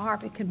 It's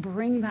sharp. It can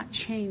bring that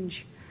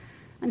change.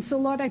 And so,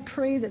 Lord, I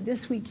pray that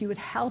this week you would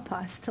help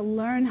us to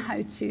learn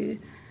how to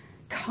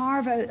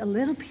carve out a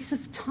little piece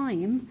of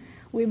time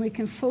when we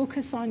can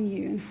focus on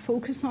you and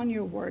focus on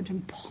your word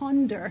and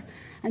ponder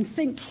and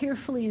think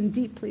carefully and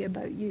deeply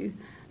about you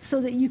so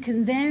that you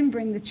can then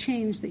bring the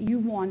change that you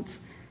want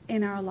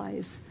in our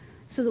lives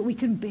so that we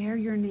can bear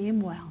your name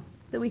well,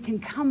 that we can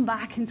come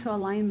back into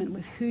alignment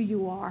with who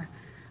you are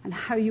and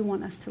how you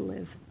want us to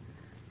live.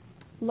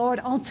 Lord,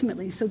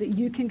 ultimately, so that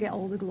you can get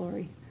all the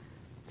glory.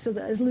 So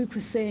that, as Luke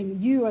was saying,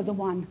 you are the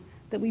one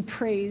that we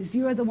praise.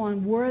 You are the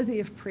one worthy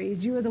of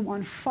praise. You are the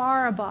one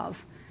far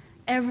above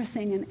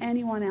everything and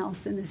anyone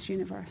else in this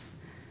universe.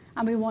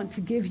 And we want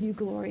to give you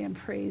glory and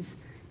praise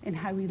in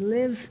how we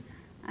live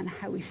and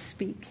how we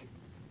speak.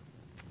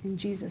 In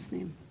Jesus'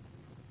 name,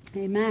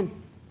 amen.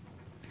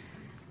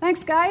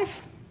 Thanks,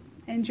 guys.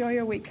 Enjoy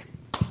your week.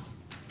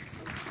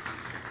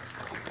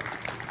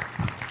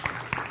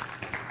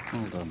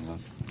 Well done,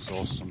 love. It's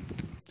awesome.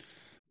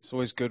 It's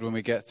always good when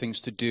we get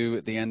things to do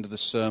at the end of the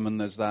sermon.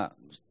 There's that,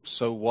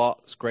 so what?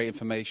 It's great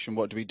information.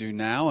 What do we do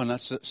now? And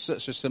that's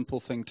such a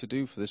simple thing to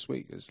do for this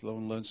week, is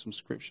learn some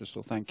scripture.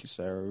 So thank you,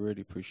 Sarah. I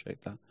really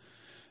appreciate that.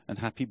 And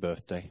happy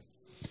birthday.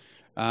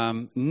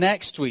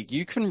 Next week,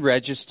 you can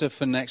register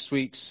for next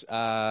week's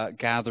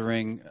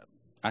gathering.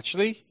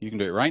 Actually, you can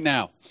do it right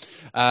now.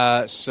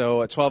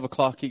 So at 12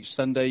 o'clock each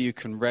Sunday, you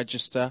can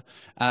register.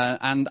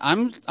 And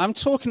I'm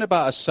talking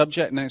about a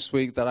subject next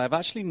week that I've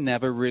actually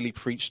never really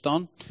preached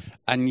on.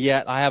 And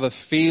yet I have a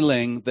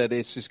feeling that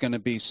this is going to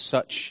be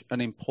such an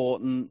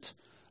important,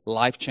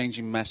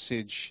 life-changing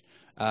message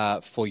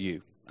for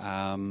you.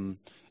 And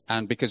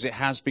because it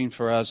has been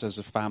for us as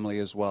a family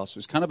as well. So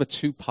it's kind of a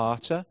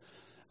two-parter.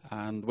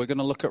 And we're going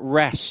to look at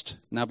rest.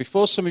 Now,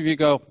 before some of you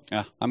go,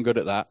 I'm good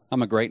at that.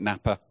 I'm a great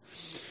napper.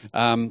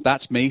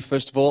 That's me.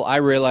 First of all, I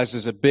realize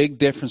there's a big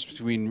difference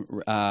between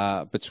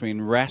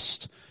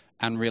rest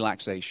and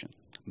relaxation.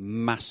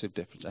 Massive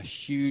difference, a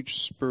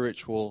huge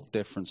spiritual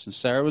difference. And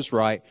Sarah was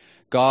right.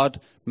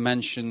 God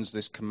mentions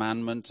this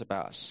commandment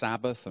about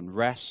Sabbath and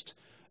rest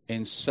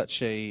in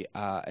such in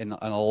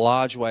a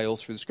large way all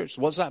through the scriptures.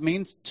 What does that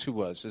mean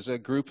to us as a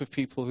group of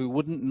people who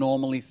wouldn't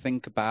normally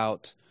think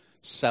about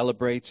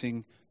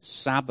celebrating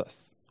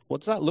Sabbath?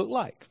 What does that look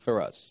like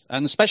for us?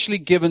 And especially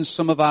given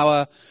some of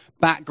our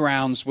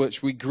backgrounds,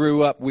 which we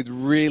grew up with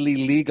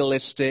really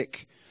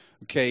legalistic,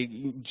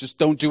 just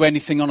don't do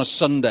anything on a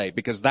Sunday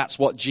because that's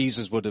what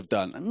Jesus would have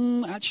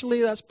done.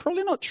 Actually, that's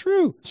probably not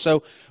true.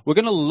 So we're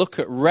going to look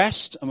at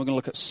rest and we're going to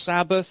look at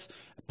Sabbath.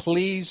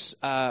 Please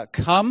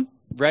come,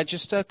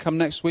 register, come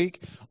next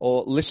week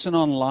or listen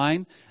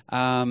online.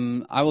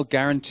 I will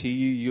guarantee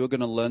you're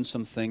going to learn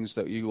some things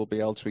that you will be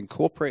able to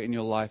incorporate in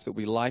your life that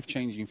will be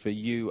life-changing for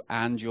you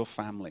and your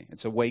family.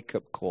 It's a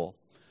wake-up call.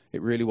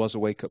 It really was a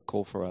wake-up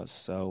call for us.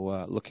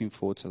 So looking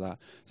forward to that.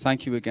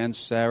 Thank you again,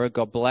 Sarah.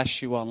 God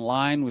bless you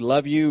online. We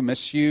love you,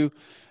 miss you.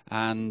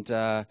 And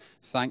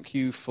thank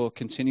you for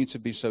continuing to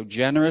be so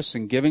generous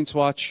and giving to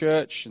our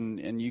church.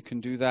 And you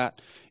can do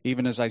that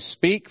even as I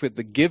speak with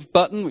the Give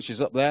button, which is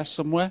up there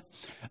somewhere.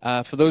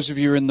 For those of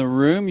you who are in the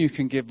room, you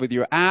can give with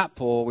your app,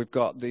 or we've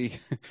got the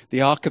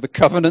Ark of the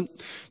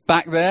Covenant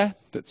back there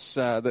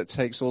that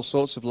takes all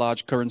sorts of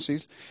large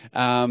currencies.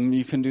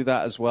 You can do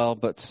that as well.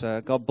 But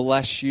God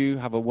bless you.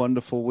 Have a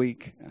wonderful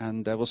week,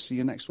 and we'll see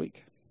you next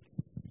week.